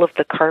all of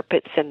the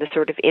carpets and the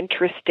sort of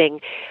interesting,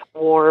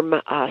 warm,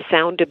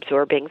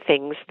 sound-absorbing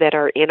things that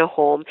are in a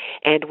home,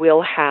 and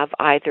we'll have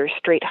either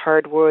straight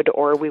hardwood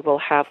or we will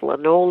have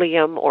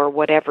linoleum or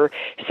whatever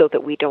so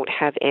that we don't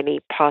have any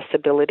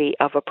possibility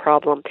of a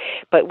problem.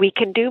 But we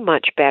can do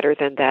much better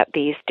than that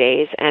these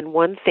days, and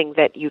one thing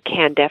that you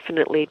can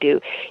definitely do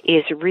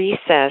is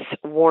recess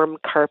warm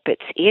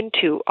carpets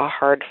into a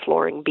hard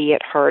flooring, be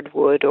it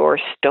hardwood or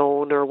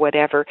stone or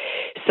whatever,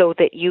 so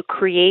that you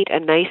create a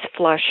nice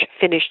flush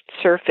finished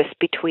surface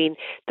between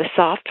the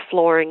soft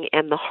flooring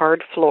and the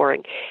hard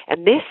flooring.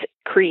 And this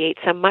creates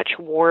a much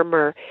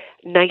warmer,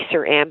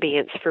 nicer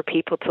ambience for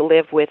people to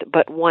live with,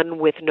 but one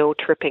with no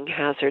tripping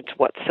hazards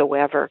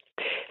whatsoever.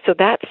 So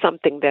that's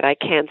something that I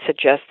can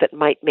suggest that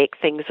might make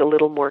things a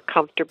little more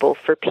comfortable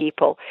for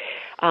people.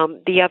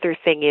 The other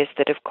thing is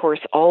that, of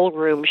course, all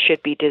rooms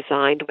should be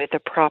designed with a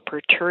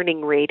proper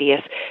turning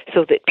radius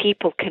so that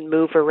people can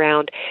move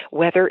around,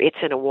 whether it's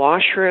in a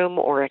washroom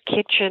or a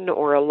kitchen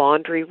or a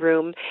laundry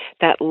room.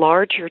 That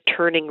larger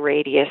turning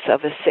radius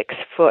of a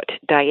 6-foot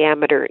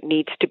diameter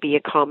needs to be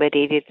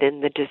accommodated in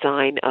the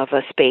design of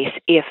a space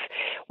if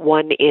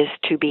one is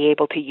to be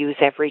able to use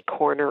every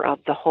corner of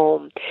the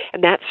home.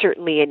 And that's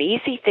certainly an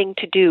easy thing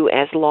to do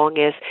as long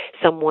as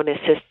someone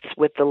assists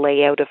with the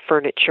layout of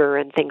furniture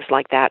and things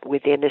like that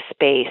within a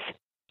space.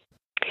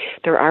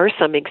 There are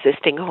some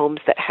existing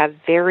homes that have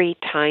very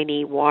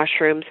tiny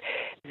washrooms,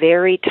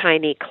 very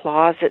tiny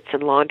closets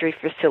and laundry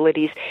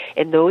facilities.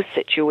 In those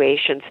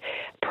situations,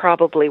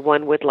 probably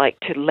one would like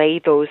to lay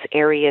those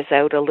areas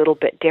out a little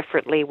bit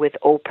differently with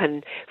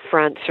open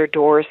fronts or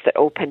doors that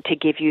open to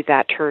give you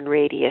that turn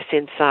radius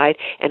inside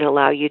and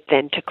allow you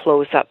then to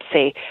close up,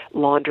 say,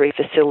 laundry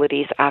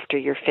facilities after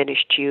you're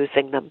finished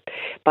using them.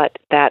 But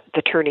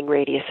the turning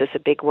radius is a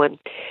big one.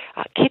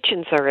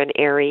 Kitchens are an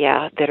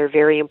area that are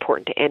very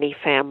important to any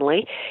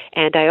family,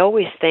 and I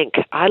always think,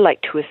 I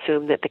like to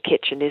assume that the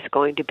kitchen is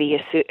going to be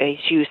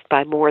used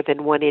by more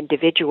than one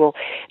individual,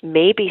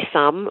 maybe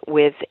some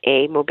with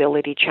a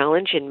mobility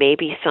challenge and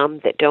maybe some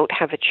that don't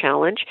have a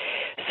challenge.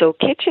 So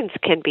kitchens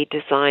can be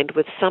designed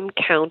with some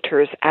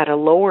counters at a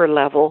lower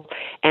level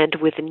and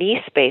with knee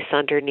space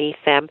underneath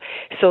them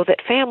so that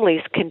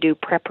families can do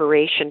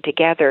preparation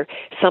together.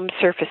 Some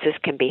surfaces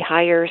can be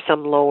higher,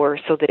 some lower,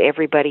 so that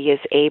everybody is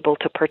able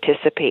to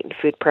participate in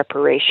food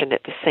preparation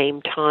at the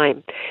same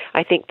time.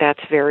 I think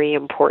that's very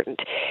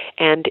important.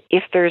 And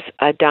if there's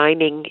a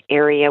dining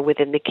area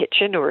within the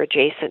kitchen or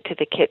adjacent to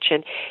the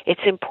kitchen,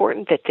 it's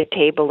important that the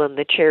table and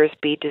the chairs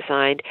be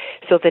designed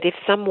so that if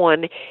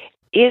someone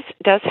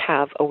does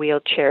have a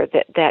wheelchair,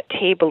 that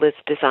table is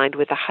designed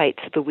with a height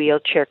so the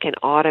wheelchair can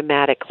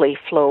automatically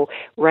flow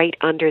right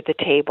under the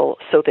table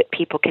so that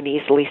people can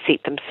easily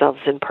seat themselves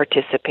and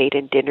participate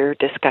in dinner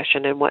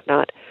discussion and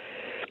whatnot.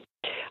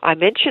 I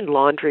mentioned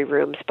laundry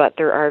rooms, but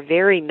there are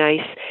very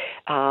nice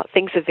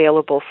things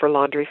available for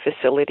laundry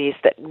facilities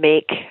that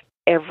make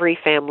every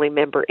family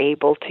member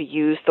able to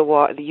use the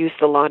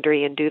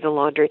laundry and do the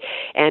laundry.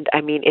 And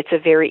I mean, it's a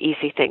very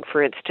easy thing.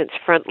 For instance,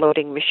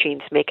 front-loading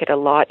machines make it a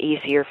lot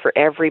easier for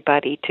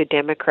everybody to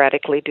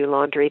democratically do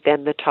laundry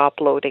than the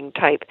top-loading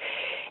type.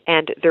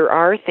 And there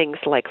are things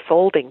like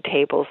folding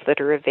tables that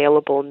are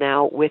available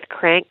now with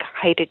crank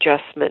height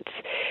adjustments,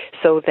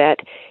 so that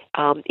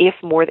if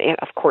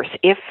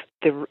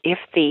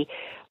the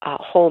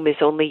home is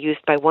only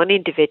used by one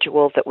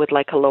individual that would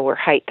like a lower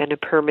height, then a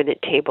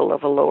permanent table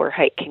of a lower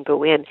height can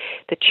go in.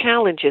 The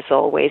challenge is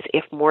always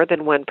if more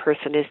than one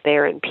person is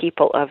there and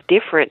people of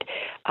different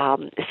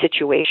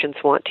situations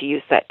want to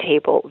use that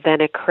table,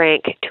 then a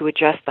crank to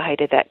adjust the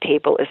height of that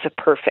table is a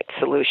perfect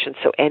solution,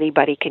 so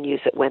anybody can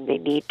use it when they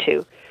need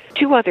to.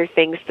 Two other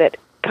things that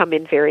come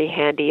in very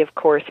handy, of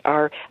course,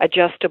 are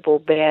adjustable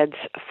beds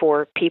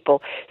for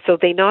people. So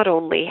they not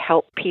only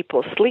help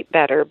people sleep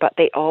better, but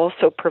they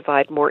also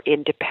provide more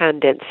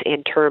independence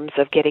in terms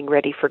of getting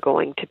ready for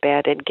going to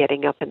bed and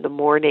getting up in the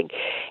morning.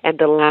 And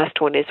the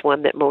last one is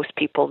one that most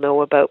people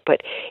know about,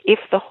 but if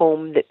the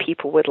home that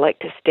people would like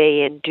to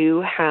stay in do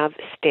have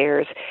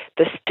stairs,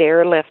 the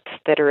stair lifts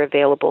that are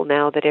available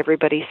now that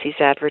everybody sees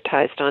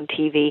advertised on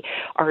TV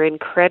are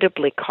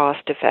incredibly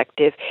cost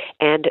effective.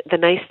 And the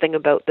nice thing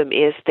about them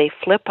is they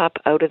flip up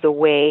out of the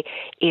way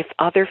if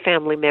other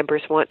family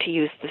members want to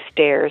use the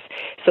stairs,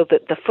 so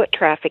that the foot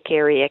traffic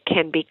area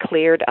can be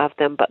cleared of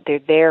them, but they're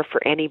there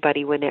for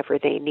anybody whenever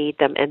they need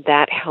them, and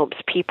that helps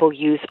people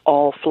use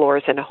all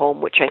floors in a home,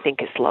 which I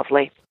think is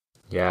lovely.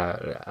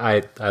 Yeah,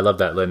 I love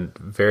that, Lynn.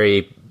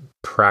 Very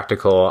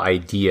practical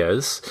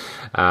ideas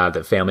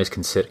that families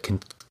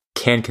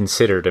can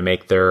consider to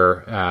make their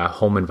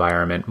home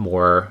environment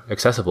more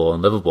accessible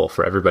and livable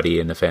for everybody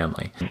in the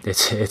family.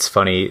 It's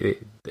funny.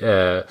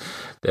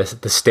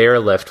 The stair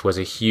lift was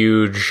a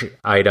huge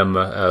item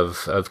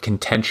of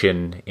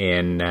contention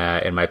in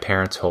my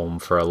parents' home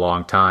for a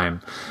long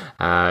time.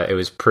 It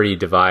was pretty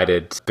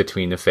divided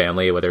between the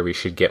family whether we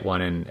should get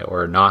one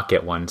or not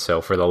get one. So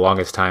for the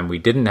longest time, we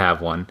didn't have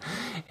one.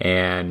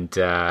 And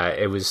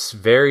it was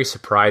very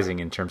surprising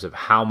in terms of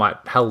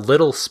how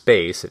little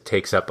space it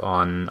takes up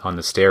on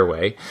the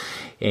stairway,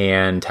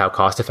 and how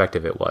cost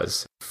effective it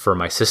was. For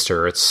my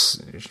sister,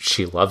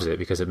 she loves it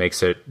because it makes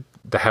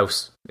the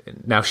house,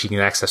 now she can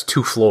access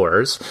 2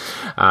 floors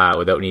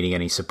without needing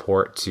any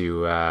support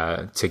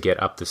to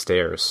get up the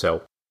stairs.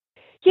 So.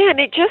 Yeah,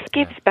 and it just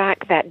gives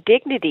back that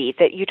dignity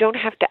that you don't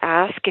have to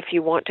ask if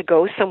you want to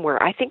go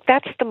somewhere. I think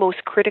that's the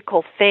most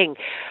critical thing.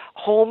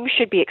 Homes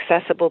should be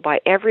accessible by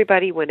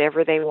everybody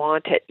whenever they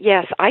want it.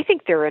 Yes, I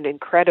think they're an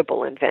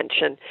incredible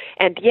invention.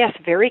 And yes,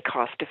 very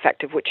cost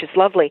effective, which is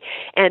lovely.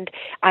 And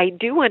I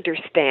do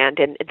understand,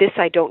 and this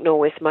I don't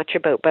know as much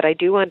about, but I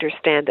do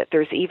understand that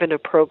there's even a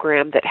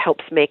program that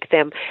helps make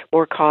them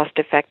more cost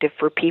effective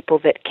for people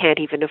that can't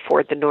even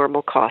afford the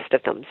normal cost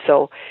of them.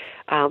 So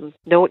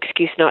no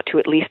excuse not to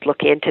at least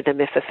look into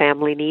them if a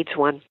family needs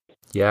one.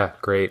 Yeah,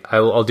 great.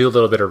 I'll do a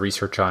little bit of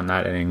research on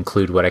that and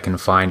include what I can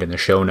find in the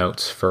show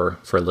notes for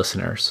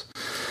listeners.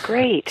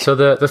 Great. So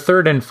the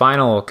third and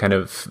final kind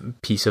of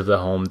piece of the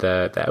home,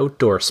 the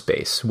outdoor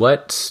space.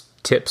 What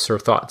tips or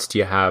thoughts do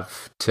you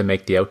have to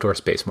make the outdoor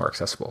space more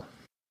accessible?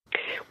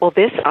 Well,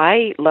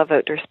 I love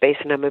outdoor space,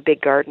 and I'm a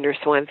big gardener,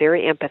 so I'm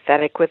very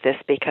empathetic with this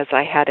because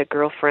I had a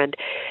girlfriend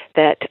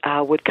that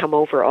would come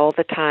over all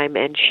the time,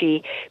 and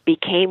she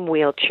became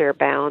wheelchair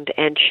bound,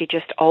 and she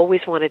just always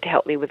wanted to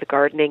help me with the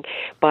gardening.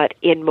 But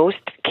in most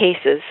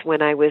cases,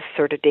 when I was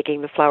sort of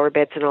digging the flower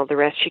beds and all the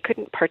rest, she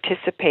couldn't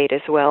participate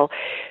as well.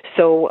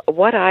 So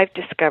what I've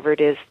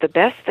discovered is the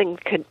best thing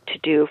to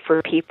do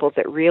for people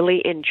that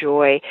really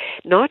enjoy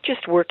not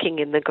just working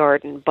in the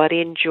garden, but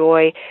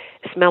enjoy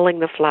smelling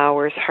the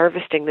flowers,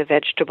 harvesting the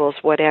vegetables,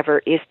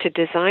 whatever, is to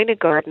design a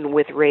garden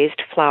with raised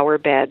flower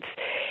beds.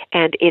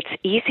 And it's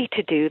easy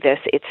to do this.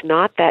 It's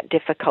not that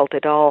difficult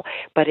at all,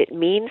 but it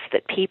means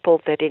that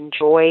people that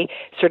enjoy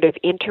sort of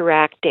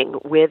interacting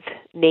with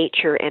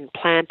nature and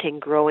planting,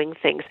 growing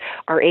things,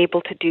 are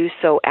able to do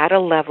so at a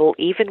level,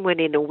 even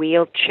when in a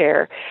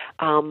wheelchair,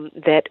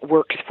 that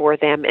works for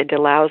them and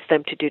allows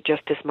them to do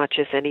just as much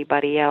as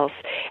anybody else.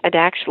 And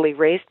actually,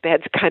 raised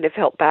beds kind of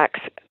help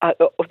back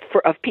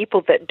of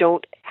people that don't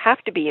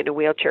have to be in a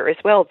wheelchair as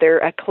well. They're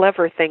a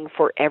clever thing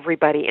for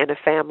everybody in a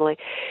family.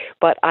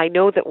 But I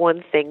know that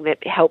one thing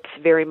that helps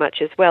very much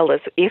as well is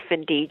if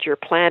indeed you're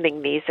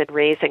planning these and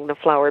raising the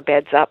flower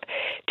beds up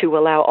to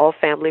allow all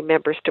family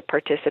members to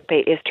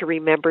participate, is to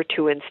remember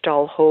to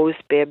install hose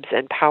bibs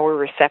and power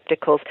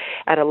receptacles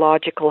at a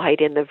logical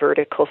height in the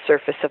vertical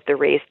surface of the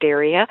raised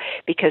area,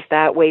 because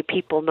that way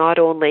people not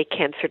only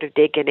can sort of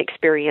dig and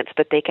experience,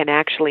 but they can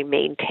actually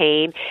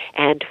maintain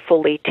and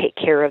fully take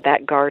care of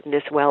that garden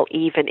as well,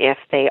 even if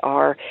they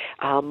are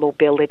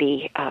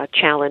mobility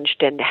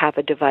challenged and have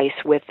a device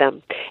with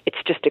them.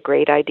 It's just a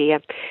great idea.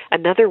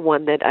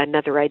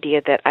 Another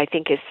idea that I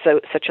think is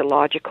such a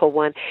logical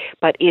one,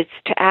 but is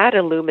to add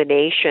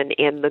illumination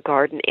in the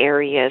garden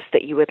areas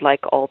that you would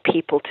like all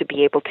people to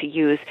be able to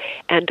use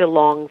and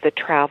along the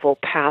travel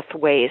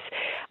pathways.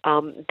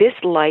 This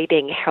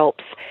lighting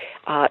helps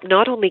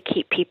not only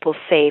keep people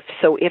safe,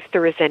 so if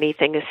there is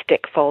anything, a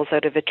stick falls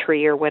out of a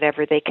tree or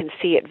whatever, they can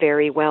see it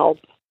very well,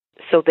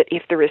 so that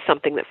if there is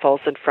something that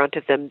falls in front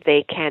of them,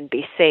 they can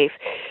be safe.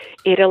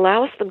 It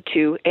allows them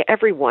to,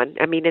 everyone,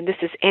 and this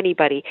is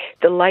anybody,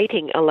 the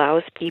lighting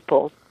allows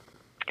people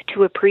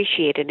to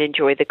appreciate and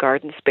enjoy the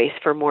garden space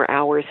for more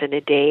hours in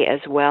a day as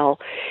well.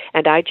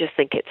 And I just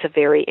think it's a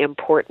very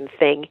important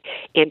thing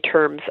in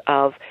terms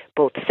of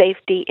both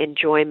safety,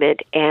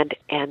 enjoyment, and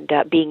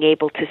being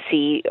able to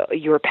see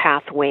your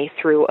pathway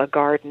through a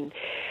garden.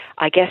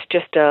 I guess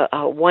just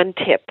a one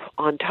tip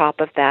on top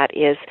of that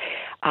is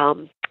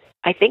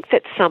I think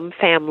that some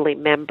family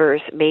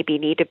members maybe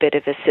need a bit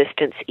of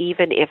assistance,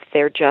 even if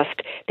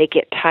they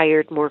get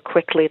tired more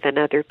quickly than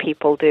other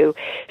people do.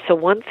 So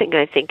one thing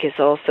I think is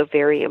also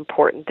very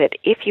important, that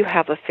if you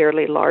have a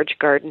fairly large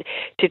garden,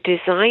 to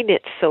design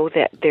it so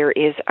that there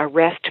is a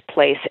rest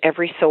place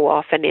every so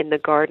often in the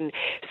garden.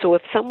 So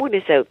if someone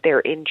is out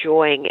there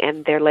enjoying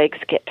and their legs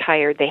get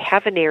tired, they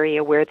have an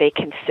area where they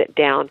can sit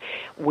down,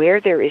 where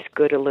there is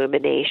good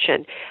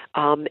illumination,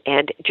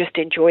 and just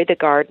enjoy the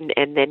garden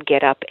and then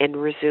get up and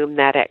resume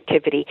that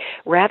activity,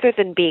 rather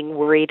than being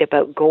worried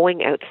about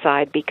going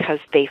outside because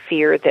they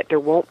fear that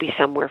there won't be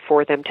somewhere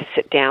for them to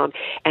sit down,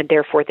 and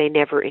therefore they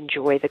never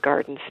enjoy the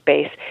garden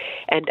space.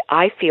 And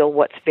I feel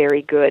what's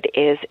very good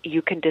is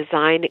you can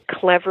design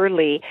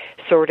cleverly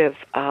sort of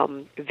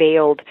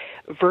veiled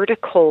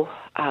vertical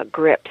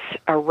grips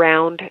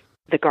around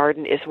the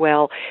garden as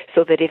well,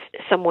 so that if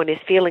someone is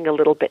feeling a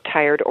little bit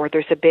tired or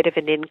there's a bit of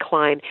an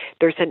incline,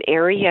 there's an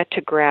area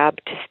to grab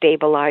to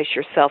stabilize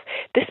yourself.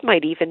 This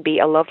might even be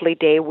a lovely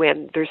day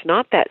when there's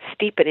not that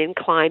steep an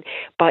incline,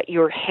 but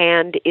your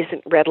hand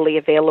isn't readily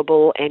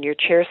available and your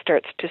chair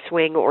starts to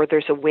swing, or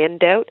there's a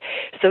wind out.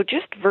 So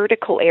just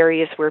vertical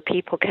areas where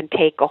people can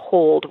take a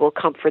hold will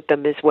comfort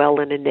them as well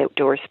in an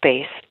outdoor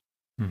space.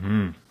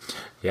 Mm-hmm.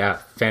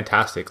 Yeah,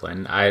 fantastic,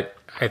 Lynn. I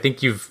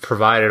think you've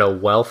provided a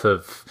wealth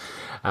of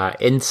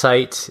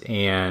insight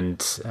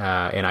and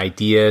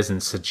ideas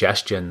and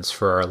suggestions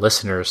for our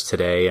listeners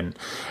today, and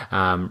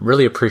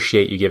really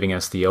appreciate you giving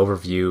us the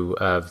overview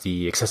of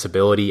the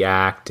Accessibility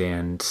Act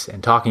and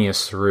talking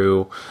us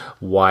through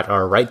what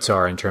our rights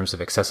are in terms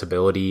of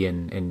accessibility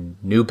in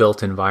new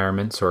built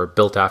environments or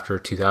built after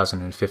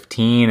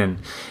 2015, and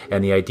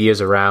the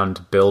ideas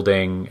around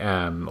building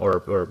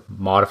or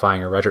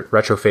modifying or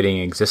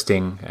retrofitting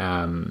existing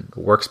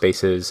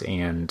workspaces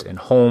and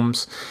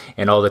homes,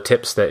 and all the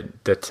tips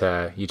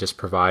that you just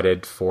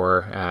provided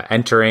for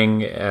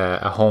entering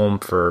a home,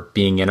 for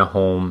being in a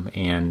home,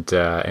 and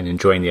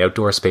enjoying the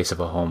outdoor space of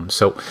a home.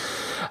 So,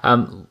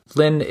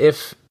 Lynn,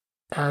 if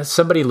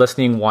somebody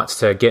listening wants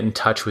to get in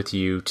touch with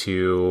you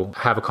to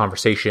have a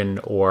conversation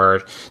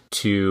or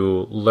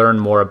to learn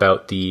more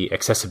about the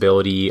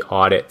accessibility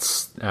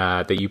audits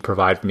that you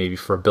provide, maybe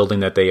for a building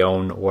that they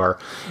own, or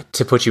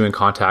to put you in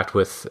contact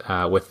with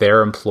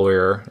their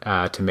employer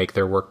to make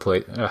their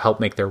workplace help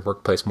make their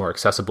workplace more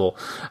accessible,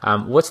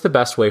 what's the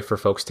best way for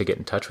folks to get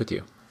in touch with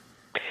you?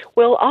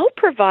 Well, I'll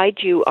provide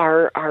you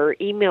our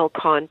email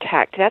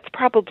contact. That's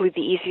probably the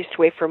easiest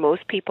way for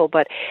most people,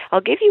 but I'll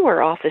give you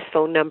our office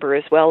phone number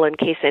as well in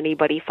case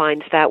anybody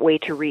finds that way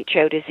to reach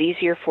out is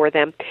easier for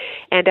them.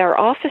 And our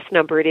office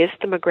number, it is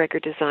the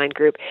McGregor Design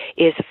Group,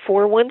 is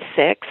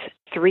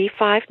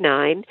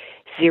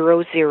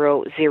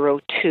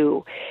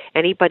 416-359-0002.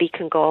 Anybody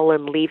can call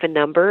and leave a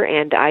number,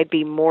 and I'd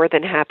be more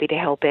than happy to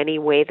help any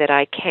way that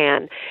I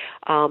can.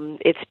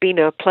 It's been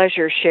a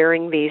pleasure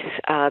sharing these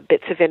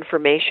bits of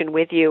information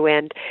with you,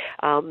 and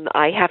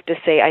I have to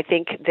say, I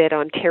think that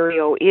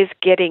Ontario is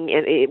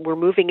we're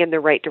moving in the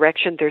right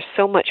direction. There's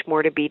so much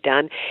more to be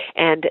done,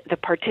 and the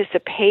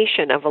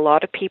participation of a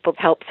lot of people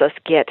helps us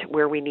get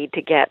where we need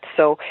to get.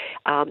 So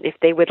if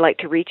they would like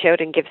to reach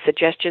out and give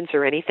suggestions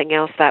or anything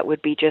else, that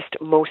would be just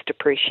most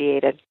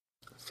appreciated.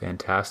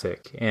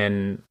 Fantastic.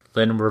 And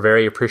Lynn, we're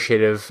very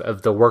appreciative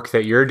of the work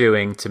that you're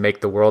doing to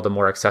make the world a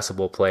more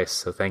accessible place.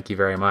 So thank you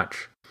very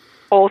much.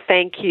 Oh,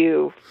 thank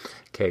you.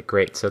 Okay,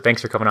 great. So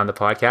thanks for coming on the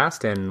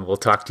podcast, and we'll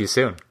talk to you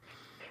soon.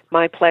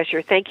 My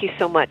pleasure. Thank you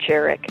so much,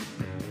 Eric.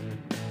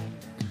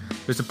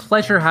 It was a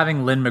pleasure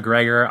having Lynn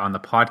McGregor on the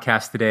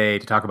podcast today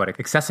to talk about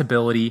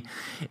accessibility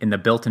in the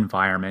built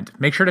environment.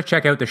 Make sure to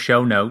check out the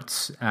show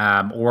notes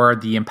or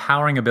the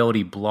Empowering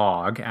Ability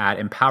blog at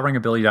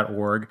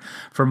empoweringability.org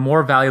for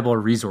more valuable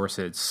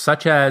resources,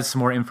 such as some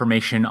more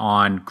information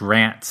on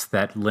grants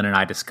that Lynn and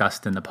I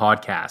discussed in the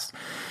podcast.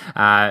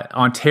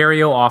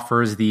 Ontario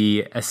offers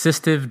the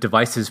Assistive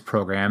Devices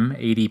Program,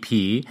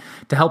 ADP,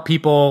 to help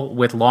people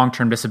with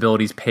long-term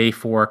disabilities pay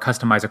for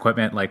customized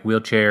equipment like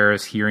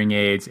wheelchairs, hearing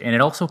aids, and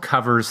it also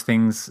covers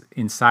things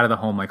inside of the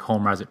home like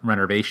home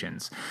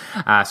renovations.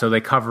 So they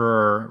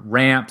cover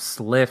ramps,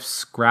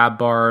 lifts, grab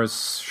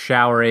bars,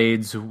 shower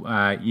aids,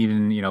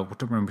 even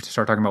when we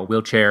start talking about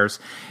wheelchairs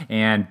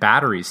and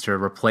batteries to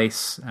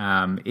replace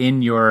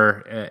in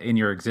your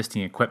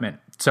existing equipment.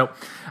 So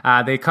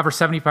they cover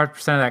 75%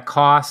 of that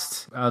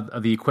cost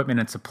of the equipment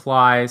and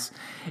supplies,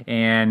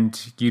 and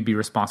you'd be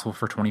responsible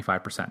for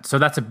 25%. So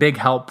that's a big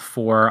help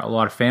for a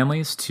lot of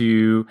families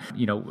to,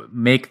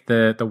 make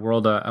the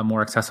world a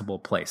more accessible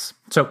place.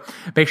 So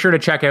make sure to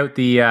check out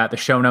the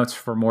show notes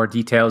for more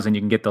details, and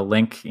you can get the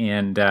link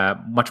and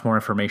much more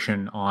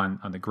information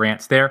on the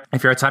grants there.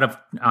 If you're outside of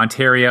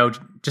Ontario,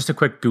 just a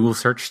quick Google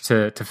search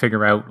to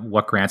figure out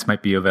what grants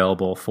might be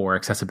available for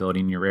accessibility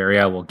in your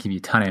area. We'll give you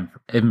a ton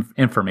of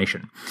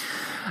information.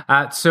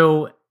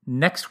 So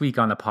next week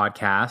on the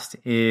podcast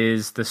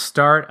is the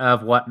start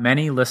of what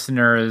many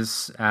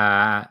listeners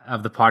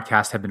of the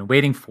podcast have been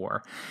waiting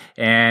for.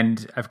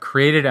 And I've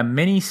created a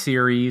mini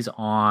series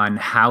on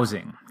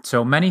housing.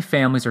 So many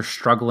families are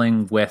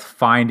struggling with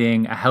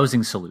finding a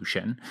housing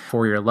solution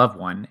for your loved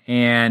one.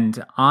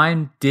 And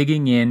I'm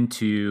digging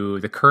into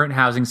the current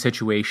housing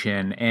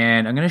situation,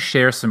 and I'm going to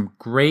share some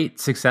great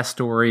success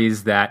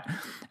stories that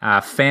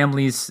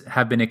families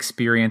have been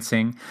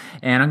experiencing.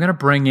 And I'm going to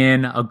bring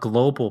in a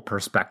global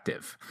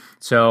perspective.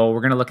 So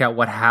we're going to look at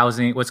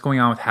what's going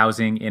on with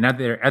housing in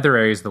other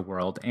areas of the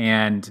world,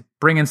 and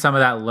bring in some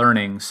of that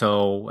learning.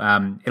 So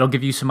it'll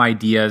give you some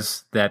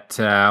ideas that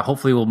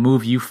hopefully will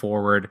move you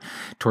forward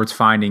towards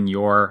finding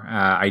your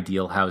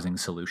ideal housing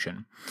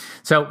solution.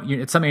 So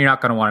it's something you're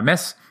not going to want to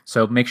miss.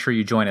 So make sure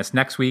you join us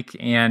next week.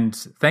 And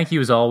thank you,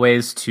 as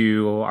always,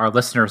 to our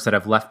listeners that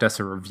have left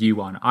us a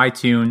review on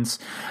iTunes.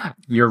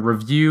 Your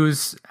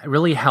reviews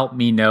really help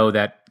me know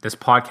that this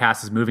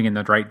podcast is moving in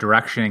the right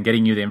direction and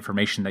getting you the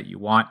information that you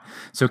want.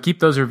 So keep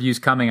those reviews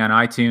coming on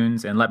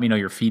iTunes and let me know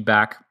your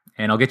feedback,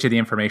 and I'll get you the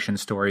information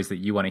stories that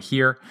you want to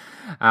hear.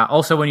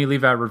 Also, when you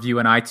leave a review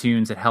on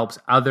iTunes, it helps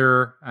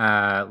other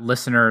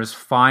listeners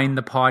find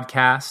the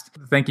podcast.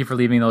 Thank you for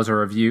leaving those a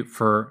review.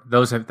 For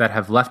those that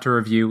have left a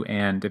review,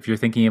 and if you're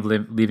thinking of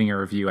leaving a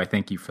review, I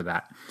thank you for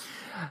that.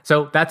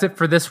 So that's it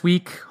for this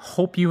week.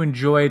 Hope you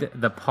enjoyed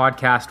the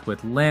podcast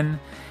with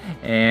Lynn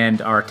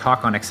and our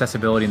talk on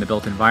accessibility in the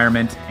built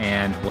environment,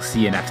 and we'll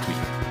see you next week.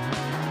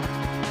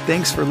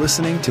 Thanks for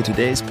listening to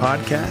today's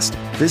podcast.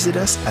 Visit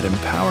us at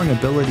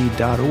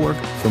empoweringability.org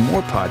for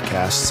more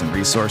podcasts and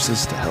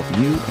resources to help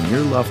you and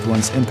your loved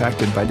ones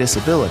impacted by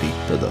disability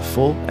live a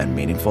full and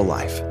meaningful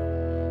life.